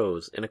cigarette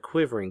rose in a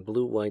quivering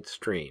blue-white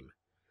stream.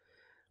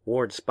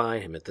 Ward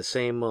spied him at the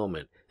same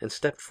moment and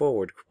stepped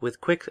forward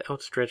with quick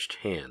outstretched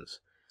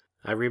hands.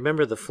 I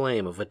remember the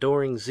flame of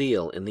adoring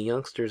zeal in the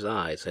youngster's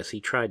eyes as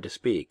he tried to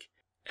speak.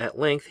 At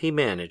length he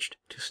managed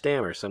to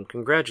stammer some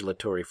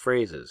congratulatory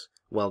phrases,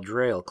 while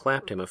Drayle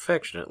clapped him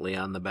affectionately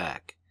on the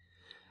back.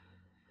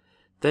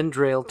 Then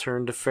Drayle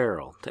turned to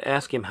Farrell to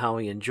ask him how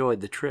he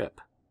enjoyed the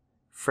trip.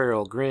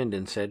 Farrell grinned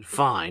and said,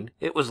 "Fine.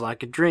 It was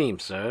like a dream,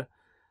 sir.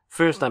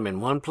 First I'm in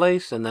one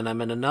place, and then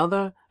I'm in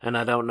another, and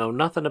I don't know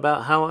nothing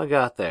about how I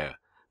got there.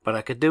 But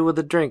I could do with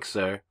a drink,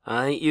 sir.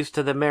 I ain't used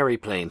to the merry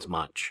plains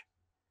much."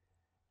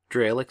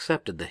 Drayle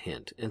accepted the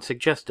hint and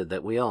suggested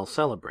that we all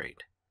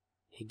celebrate.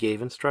 He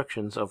gave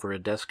instructions over a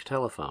desk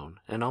telephone,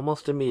 and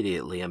almost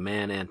immediately a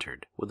man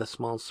entered with a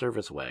small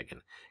service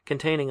wagon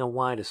containing a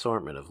wide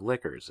assortment of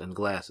liquors and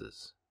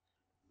glasses.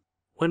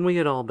 When we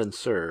had all been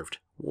served,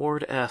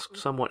 Ward asked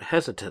somewhat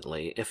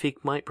hesitantly if he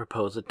might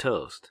propose a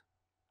toast.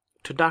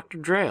 "To Dr.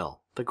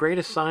 Drayle, the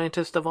greatest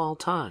scientist of all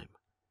time."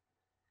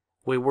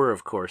 We were,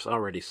 of course,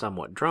 already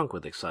somewhat drunk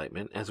with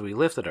excitement as we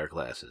lifted our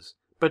glasses,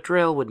 but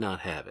Drayle would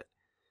not have it.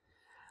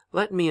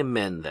 "Let me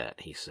amend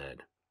that," he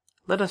said.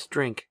 "Let us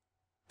drink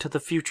to the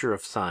future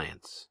of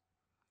science."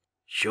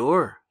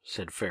 "Sure,"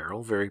 said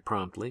Farrell very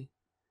promptly.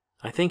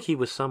 I think he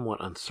was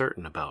somewhat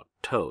uncertain about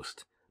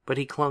toast, but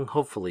he clung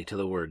hopefully to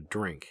the word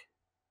drink.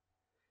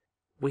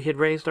 We had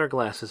raised our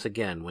glasses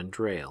again when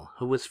Drayle,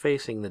 who was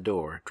facing the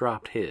door,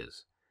 dropped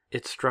his.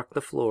 It struck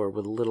the floor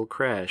with a little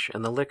crash,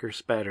 and the liquor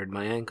spattered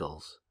my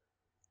ankles.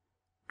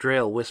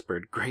 Drayle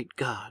whispered, "Great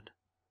God!"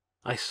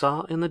 I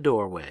saw in the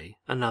doorway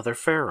another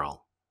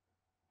Farrell.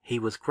 He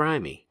was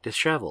grimy,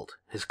 disheveled,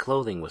 his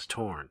clothing was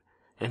torn,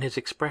 and his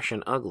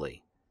expression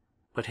ugly.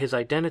 But his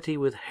identity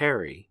with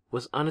Harry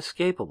was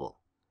unescapable.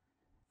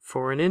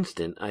 For an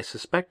instant I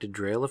suspected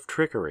Drayle of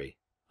trickery,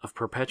 of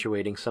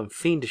perpetuating some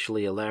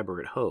fiendishly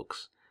elaborate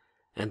hoax.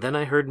 And then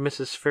I heard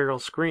Mrs. Farrell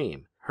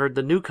scream, heard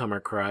the newcomer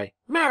cry,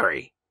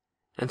 "Mary!"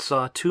 and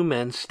saw 2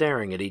 men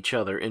staring at each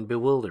other in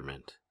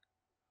bewilderment.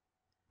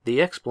 The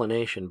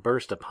explanation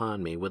burst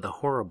upon me with a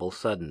horrible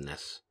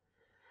suddenness.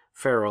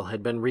 Farrell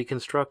had been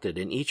reconstructed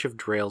in each of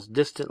Drayle's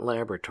distant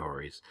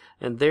laboratories,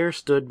 and there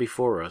stood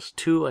before us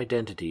 2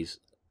 identities,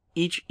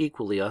 each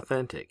equally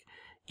authentic,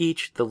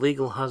 each the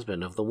legal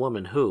husband of the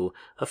woman who,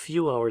 a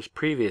few hours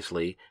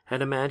previously,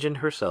 had imagined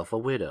herself a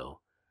widow.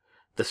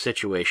 The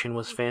situation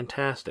was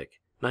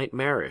fantastic,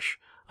 nightmarish,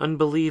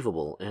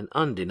 unbelievable, and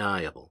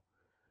undeniable.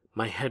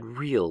 My head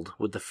reeled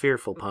with the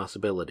fearful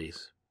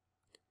possibilities.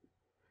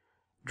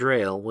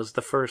 Drayle was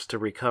the first to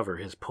recover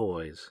his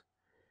poise.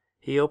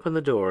 He opened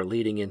the door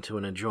leading into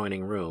an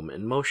adjoining room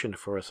and motioned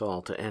for us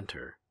all to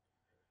enter.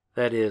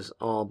 That is,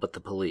 all but the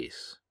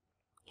police.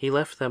 He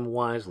left them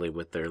wisely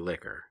with their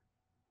liquor.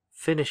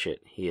 "Finish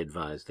it," he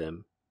advised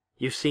them.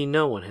 "You see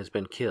no one has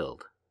been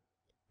killed."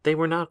 They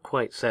were not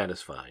quite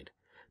satisfied,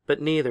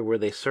 but neither were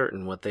they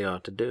certain what they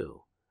ought to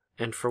do,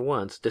 and for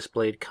once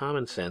displayed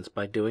common sense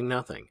by doing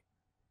nothing.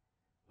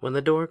 When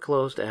the door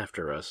closed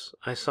after us,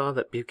 I saw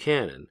that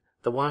Buchanan,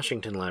 the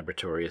Washington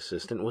laboratory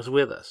assistant, was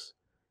with us.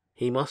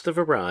 He must have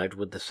arrived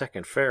with the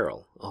second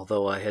Farrell,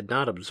 although I had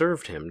not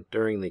observed him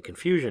during the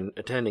confusion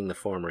attending the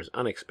former's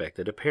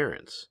unexpected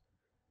appearance.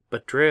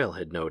 But Drayle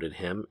had noted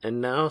him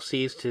and now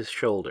seized his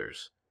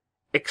shoulders.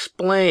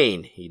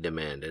 "Explain!" he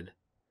demanded.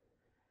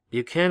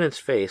 Buchanan's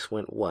face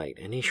went white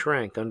and he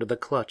shrank under the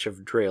clutch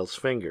of Drayle's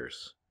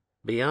fingers.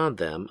 Beyond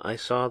them I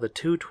saw the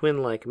two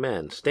twin-like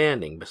men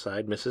standing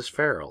beside Mrs.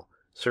 Farrell,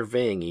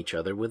 surveying each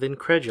other with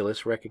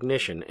incredulous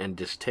recognition and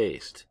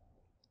distaste.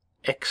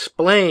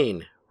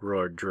 "Explain!"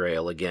 roared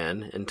Drayle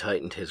again and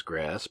tightened his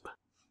grasp.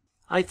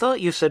 "I thought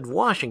you said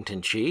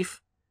Washington,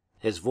 Chief."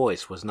 His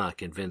voice was not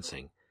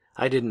convincing.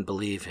 I didn't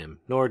believe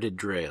him, nor did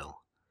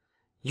Drayle.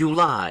 "You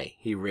lie!"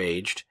 he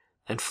raged,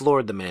 and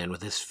floored the man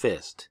with his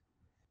fist.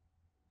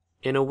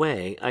 In a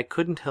way, I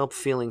couldn't help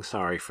feeling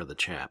sorry for the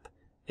chap.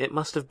 It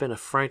must have been a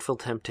frightful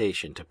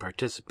temptation to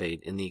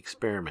participate in the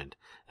experiment,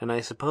 and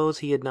I suppose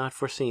he had not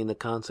foreseen the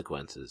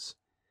consequences.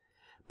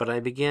 But I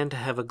began to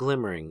have a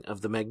glimmering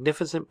of the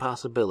magnificent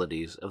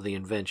possibilities of the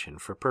invention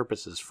for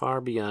purposes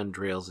far beyond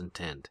Drayle's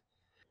intent.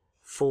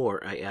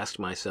 For, I asked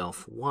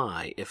myself,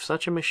 why, if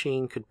such a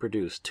machine could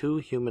produce two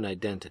human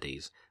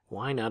identities,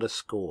 why not a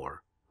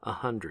score,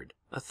 100,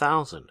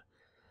 1,000?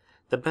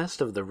 The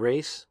best of the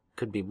race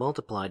could be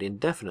multiplied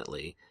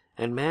indefinitely,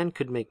 and man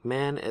could make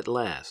man at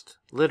last,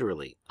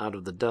 literally, out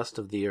of the dust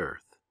of the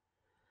earth.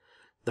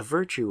 The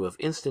virtue of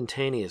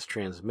instantaneous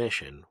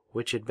transmission,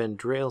 which had been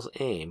Drayle's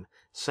aim,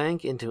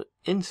 sank into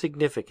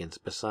insignificance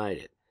beside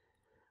it.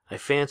 I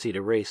fancied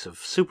a race of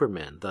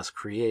supermen thus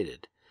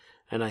created,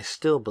 and I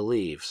still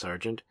believe,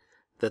 Sergeant,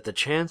 that the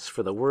chance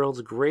for the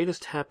world's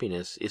greatest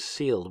happiness is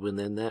sealed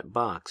within that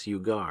box you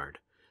guard.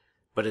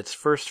 But its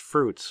first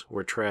fruits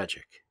were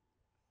tragic.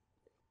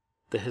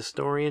 The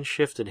historian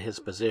shifted his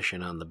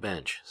position on the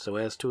bench so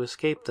as to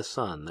escape the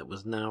sun that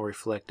was now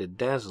reflected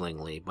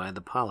dazzlingly by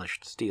the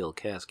polished steel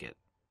casket.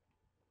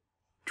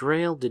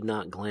 Drayle did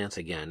not glance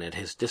again at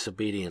his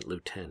disobedient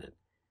lieutenant.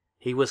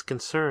 He was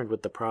concerned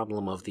with the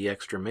problem of the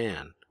extra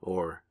man,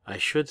 or, I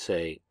should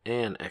say,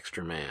 an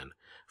extra man,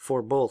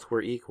 for both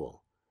were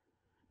equal.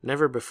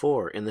 Never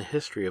before in the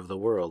history of the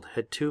world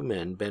had two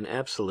men been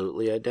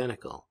absolutely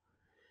identical.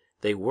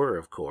 They were,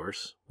 of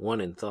course, one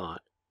in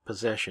thought,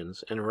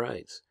 possessions, and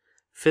rights,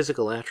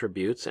 physical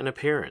attributes and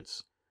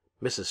appearance.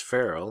 Mrs.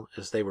 Farrell,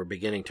 as they were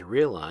beginning to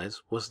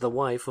realize, was the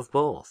wife of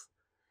both.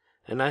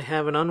 And I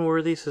have an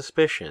unworthy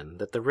suspicion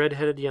that the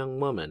red-headed young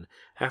woman,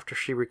 after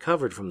she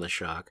recovered from the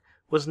shock,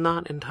 was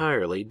not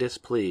entirely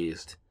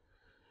displeased.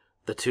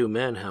 The two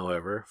men,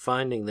 however,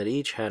 finding that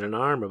each had an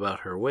arm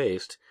about her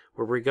waist,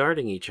 were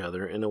regarding each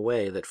other in a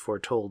way that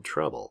foretold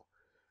trouble.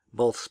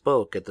 Both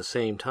spoke at the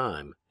same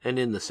time, and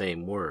in the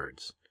same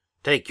words.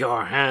 "Take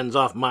your hands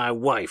off my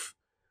wife!"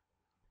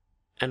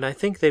 And I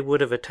think they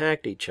would have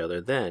attacked each other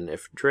then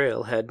if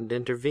Drayle hadn't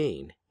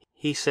intervened.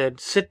 He said,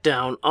 "Sit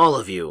down, all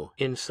of you,"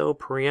 in so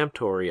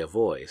peremptory a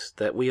voice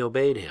that we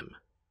obeyed him.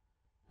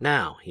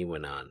 "Now," he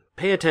went on,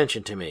 "pay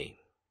attention to me.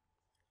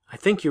 I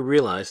think you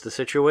realize the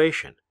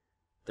situation.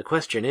 The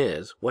question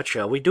is, what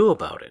shall we do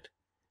about it?"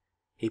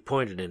 He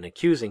pointed an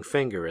accusing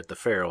finger at the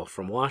Farrell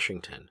from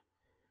Washington.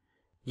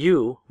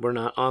 "You were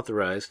not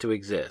authorized to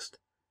exist.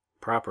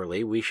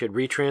 Properly, we should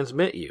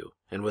retransmit you,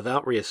 and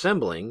without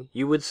reassembling,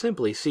 you would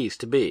simply cease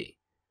to be."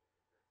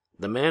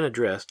 The man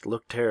addressed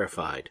looked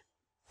terrified.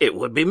 "It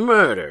would be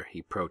murder,"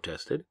 he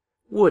protested.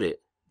 "Would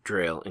it?"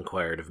 Drayle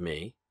inquired of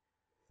me.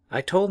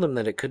 I told him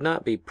that it could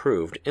not be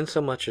proved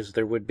insomuch as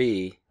there would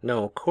be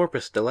no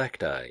corpus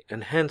delicti,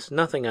 and hence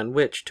nothing on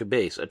which to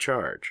base a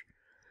charge.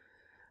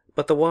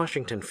 But the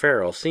Washington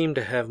Farrell seemed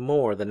to have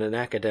more than an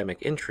academic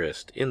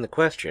interest in the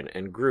question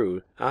and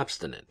grew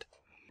obstinate.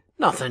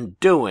 "Nothing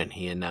doing,"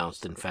 he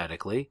announced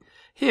emphatically.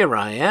 "Here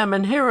I am,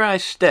 and here I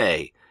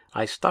stay.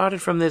 I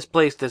started from this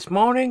place this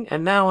morning,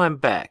 and now I'm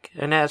back.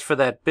 And as for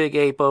that big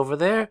ape over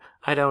there,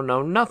 I don't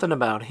know nothing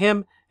about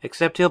him,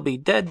 except he'll be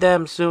dead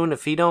damn soon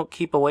if he don't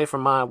keep away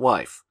from my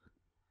wife."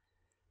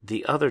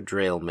 The other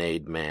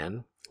Drayle-made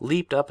man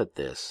leaped up at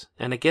this,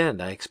 and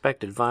again I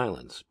expected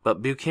violence,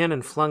 but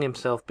Buchanan flung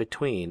himself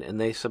between, and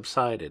they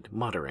subsided,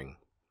 muttering.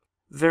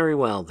 "Very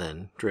well,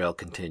 then," Drayle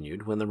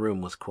continued when the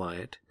room was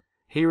quiet.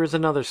 "Here is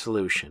another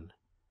solution.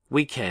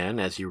 We can,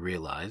 as you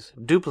realize,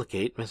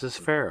 duplicate Mrs.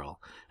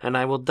 Farrell, and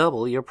I will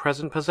double your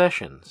present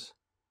possessions."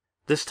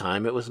 This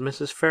time it was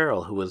Mrs.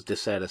 Farrell who was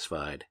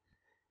dissatisfied.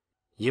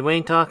 "You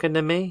ain't talking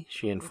to me,"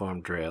 she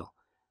informed Drayle.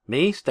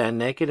 "Me stand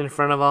naked in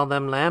front of all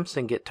them lamps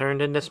and get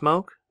turned into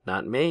smoke?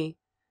 Not me."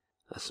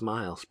 A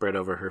smile spread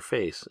over her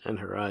face, and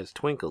her eyes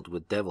twinkled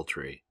with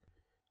deviltry.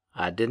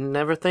 "I didn't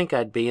never think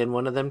I'd be in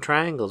one of them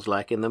triangles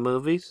like in the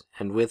movies,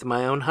 and with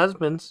my own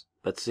husbands,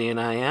 but seeing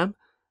I am,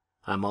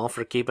 I'm all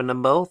for keeping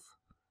them both.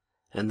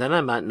 And then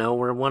I might know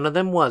where one of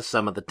them was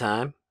some of the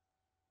time."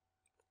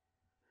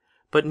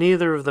 But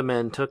neither of the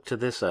men took to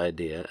this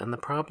idea, and the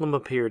problem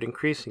appeared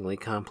increasingly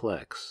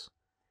complex.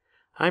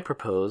 I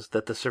proposed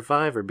that the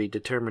survivor be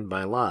determined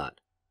by lot,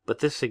 but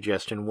this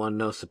suggestion won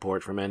no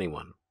support from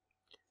anyone.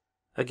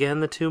 Again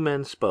the two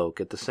men spoke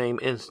at the same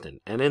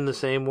instant and in the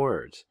same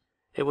words.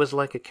 It was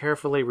like a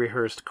carefully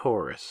rehearsed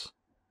chorus.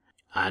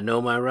 "I know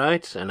my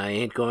rights, and I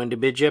ain't going to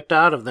be gypped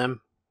out of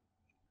them."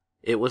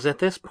 It was at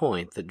this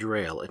point that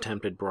Drayle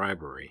attempted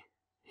bribery.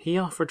 He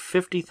offered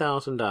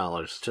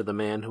 $50,000 to the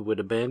man who would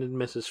abandon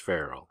Mrs.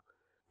 Farrell.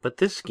 But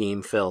this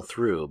scheme fell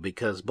through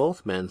because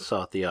both men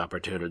sought the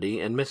opportunity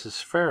and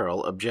Mrs.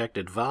 Farrell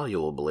objected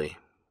volubly.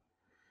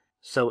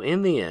 So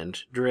in the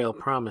end, Drayle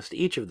promised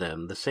each of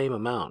them the same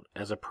amount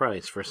as a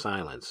price for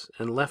silence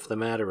and left the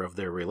matter of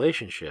their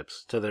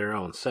relationships to their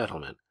own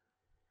settlement.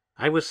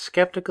 I was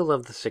skeptical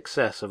of the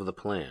success of the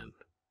plan,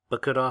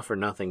 but could offer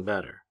nothing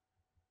better.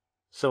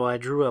 So I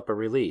drew up a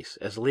release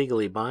as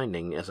legally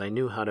binding as I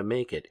knew how to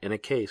make it in a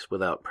case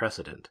without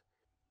precedent.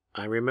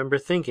 I remember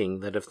thinking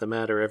that if the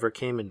matter ever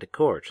came into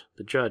court,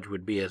 the judge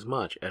would be as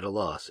much at a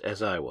loss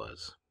as I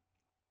was.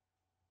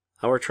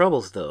 Our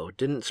troubles, though,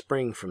 didn't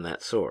spring from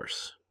that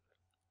source.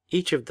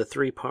 Each of the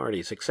three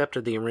parties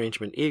accepted the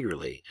arrangement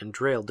eagerly, and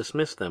Drayle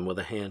dismissed them with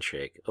a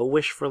handshake, a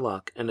wish for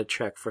luck, and a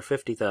check for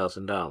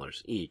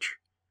 $50,000 each.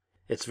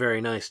 It's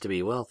very nice to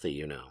be wealthy,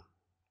 you know.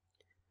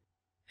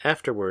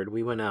 Afterward,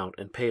 we went out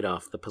and paid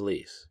off the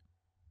police.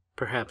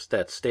 Perhaps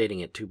that's stating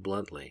it too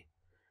bluntly.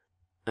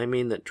 I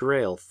mean that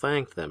Drayle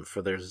thanked them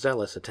for their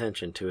zealous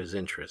attention to his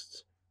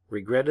interests,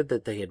 regretted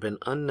that they had been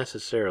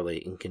unnecessarily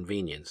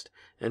inconvenienced,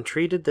 and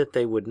treated that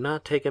they would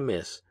not take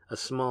amiss a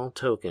small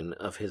token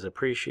of his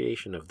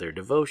appreciation of their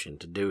devotion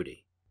to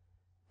duty.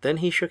 Then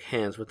he shook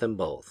hands with them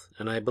both,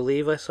 and I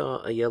believe I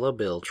saw a yellow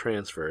bill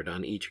transferred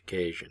on each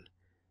occasion.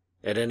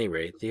 At any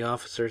rate, the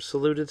officers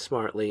saluted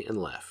smartly and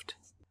left.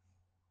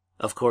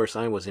 Of course,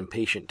 I was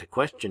impatient to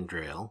question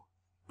Drayle,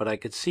 but I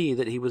could see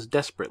that he was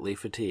desperately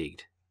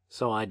fatigued,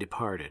 so I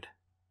departed.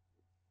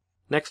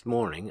 Next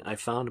morning, I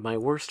found my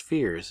worst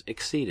fears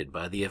exceeded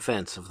by the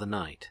events of the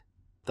night.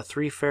 The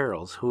three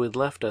Farrells, who had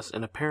left us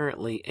in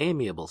apparently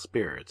amiable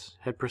spirits,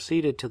 had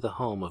proceeded to the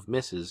home of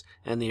Mrs.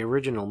 and the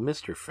original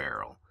Mr.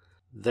 Farrell.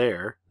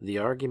 There, the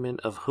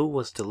argument of who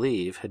was to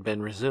leave had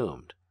been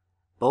resumed.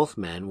 Both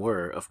men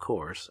were, of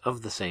course,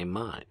 of the same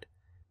mind.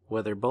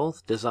 Whether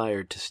both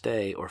desired to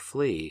stay or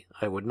flee,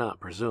 I would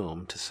not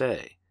presume to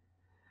say.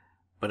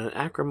 But an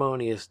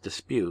acrimonious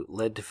dispute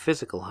led to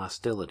physical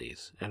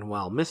hostilities, and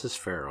while Mrs.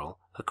 Farrell,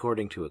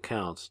 according to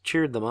accounts,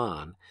 cheered them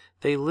on,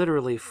 they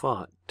literally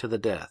fought to the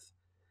death.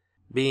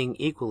 Being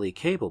equally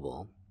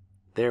capable,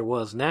 there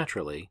was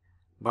naturally,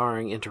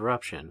 barring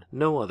interruption,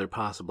 no other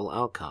possible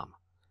outcome.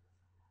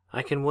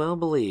 I can well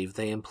believe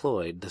they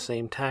employed the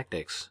same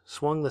tactics,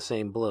 swung the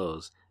same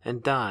blows,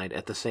 and died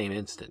at the same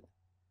instant.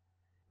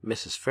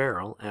 Mrs.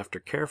 Farrell, after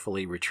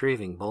carefully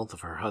retrieving both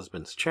of her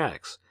husband's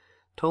checks,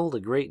 told a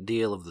great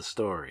deal of the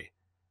story.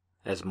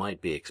 As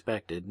might be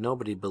expected,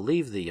 nobody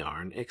believed the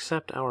yarn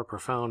except our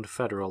profound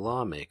federal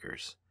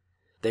lawmakers.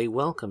 They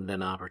welcomed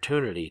an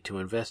opportunity to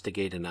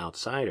investigate an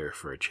outsider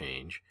for a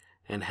change,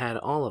 and had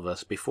all of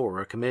us before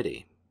a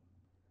committee.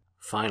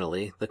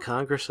 Finally, the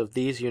Congress of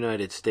these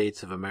United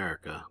States of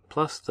America,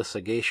 plus the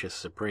sagacious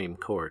Supreme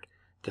Court,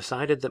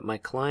 decided that my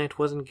client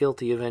wasn't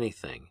guilty of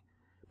anything,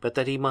 but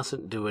that he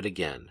mustn't do it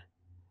again.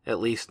 At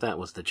least that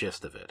was the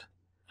gist of it.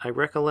 I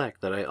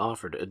recollect that I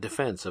offered a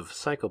defense of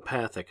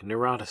psychopathic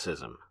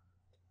neuroticism.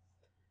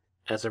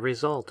 As a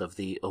result of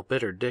the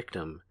obiter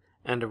dictum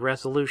and a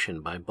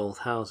resolution by both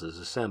houses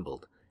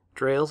assembled,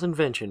 Drayle's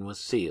invention was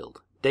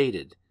sealed,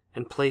 dated,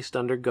 and placed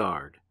under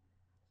guard.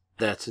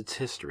 That's its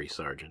history,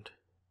 Sergeant.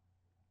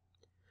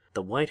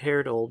 The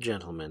white-haired old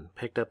gentleman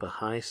picked up a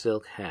high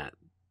silk hat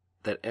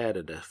that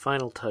added a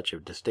final touch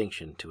of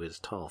distinction to his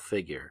tall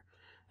figure,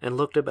 and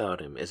looked about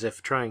him as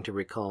if trying to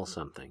recall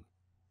something.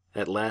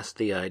 At last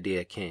the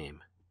idea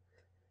came.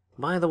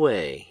 "By the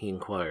way," he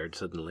inquired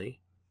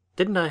suddenly,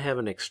 "didn't I have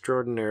an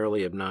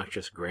extraordinarily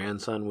obnoxious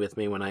grandson with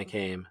me when I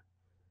came?"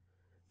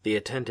 The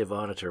attentive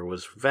auditor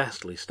was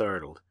vastly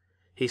startled.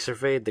 He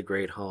surveyed the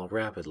great hall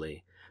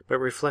rapidly, but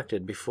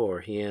reflected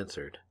before he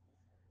answered.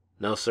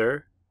 "No,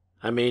 sir.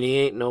 I mean, he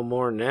ain't no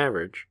more'n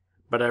average,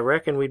 but I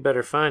reckon we'd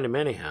better find him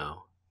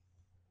anyhow."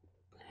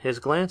 His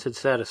glance had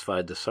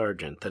satisfied the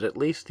sergeant that at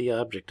least the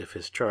object of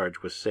his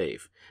charge was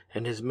safe,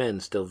 and his men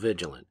still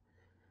vigilant.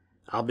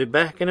 "I'll be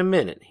back in a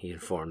minute," he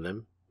informed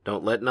them.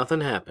 "Don't let nothing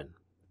happen."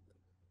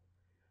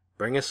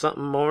 "Bring us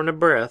something more'n a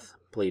breath,"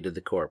 pleaded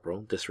the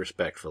corporal,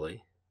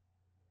 disrespectfully.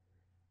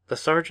 The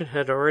sergeant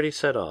had already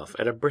set off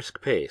at a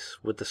brisk pace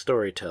with the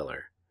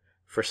storyteller.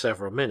 For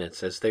several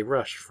minutes, as they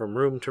rushed from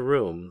room to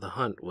room, the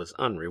hunt was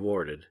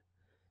unrewarded.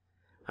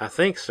 "I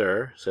think,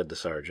 sir," said the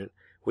sergeant,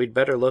 "we'd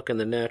better look in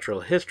the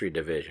natural history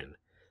division.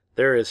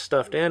 There is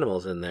stuffed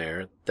animals in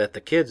there that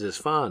the kids is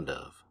fond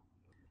of."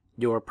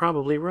 "You are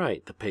probably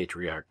right," the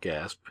patriarch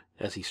gasped,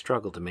 as he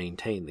struggled to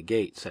maintain the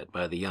gait set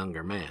by the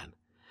younger man.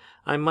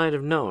 "I might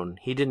have known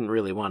he didn't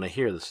really want to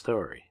hear the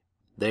story."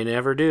 "They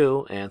never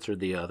do," answered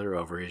the other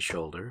over his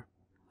shoulder.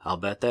 I'll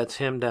bet that's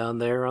him down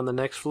there on the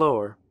next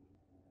floor."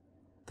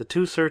 The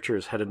two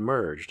searchers had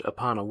emerged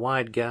upon a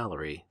wide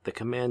gallery that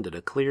commanded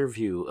a clear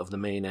view of the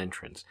main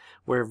entrance,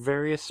 where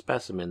various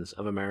specimens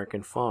of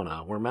American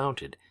fauna were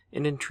mounted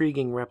in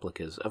intriguing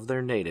replicas of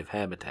their native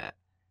habitat.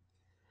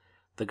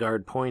 The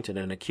guard pointed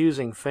an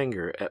accusing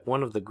finger at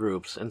one of the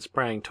groups and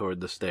sprang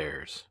toward the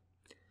stairs.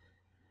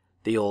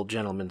 The old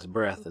gentleman's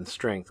breath and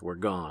strength were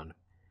gone.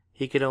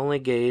 He could only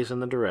gaze in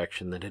the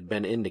direction that had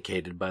been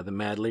indicated by the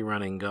madly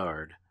running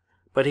guard.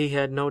 But he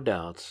had no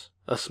doubts.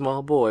 A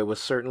small boy was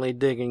certainly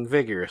digging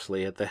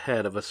vigorously at the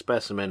head of a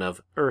specimen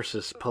of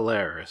Ursus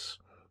polaris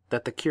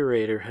that the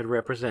curator had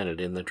represented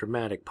in the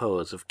dramatic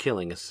pose of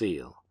killing a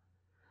seal.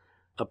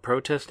 A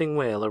protesting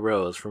wail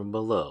arose from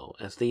below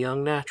as the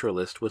young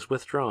naturalist was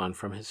withdrawn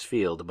from his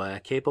field by a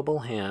capable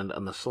hand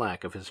on the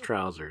slack of his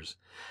trousers,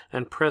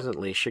 and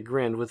presently,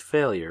 chagrined with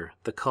failure,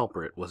 the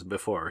culprit was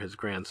before his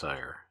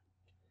grandsire.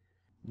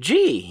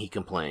 "Gee," he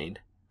complained,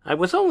 "I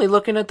was only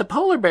looking at the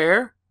polar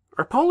bear.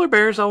 Are polar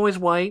bears always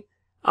white?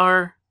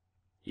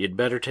 "You'd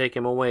better take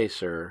him away,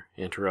 sir,"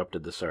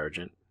 interrupted the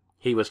sergeant.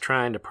 "He was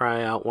trying to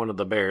pry out one of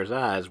the bear's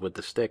eyes with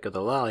the stick of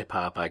the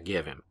lollipop I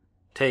give him.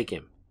 Take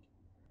him."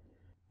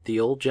 The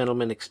old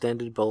gentleman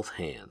extended both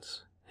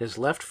hands. His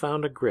left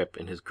found a grip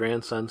in his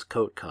grandson's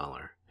coat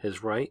collar.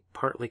 His right,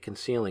 partly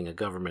concealing a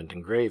government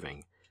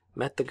engraving,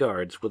 met the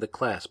guard's with a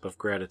clasp of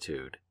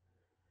gratitude.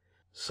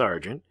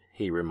 "Sergeant,"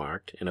 he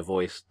remarked in a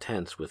voice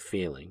tense with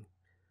feeling,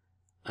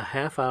 "a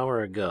half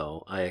hour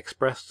ago I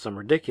expressed some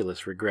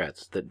ridiculous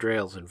regrets that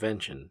Drayle's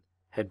invention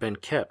had been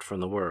kept from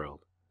the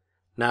world.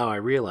 Now I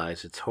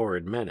realize its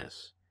horrid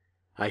menace.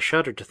 I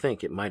shudder to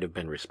think it might have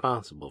been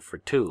responsible for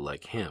two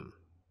like him."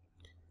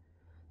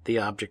 The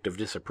object of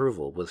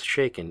disapproval was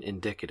shaken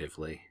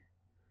indicatively.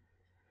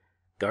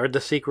 "Guard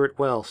the secret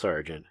well,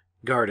 Sergeant.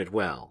 Guard it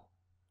well.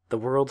 The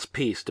world's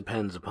peace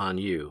depends upon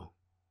you."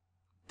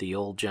 The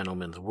old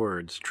gentleman's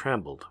words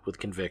trembled with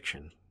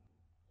conviction.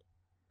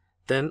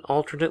 Then,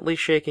 alternately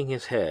shaking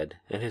his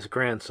head and his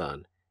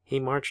grandson, he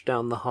marched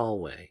down the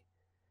hallway,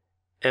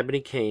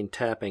 ebony cane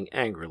tapping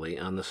angrily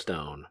on the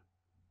stone.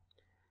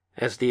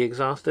 As the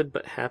exhausted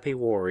but happy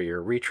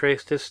warrior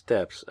retraced his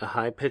steps, a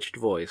high-pitched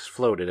voice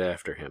floated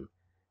after him.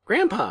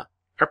 "Grandpa,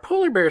 are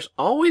polar bears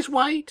always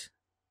white?"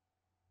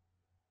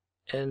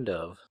 End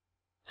of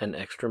An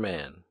Extra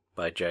Man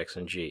by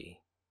Jackson G.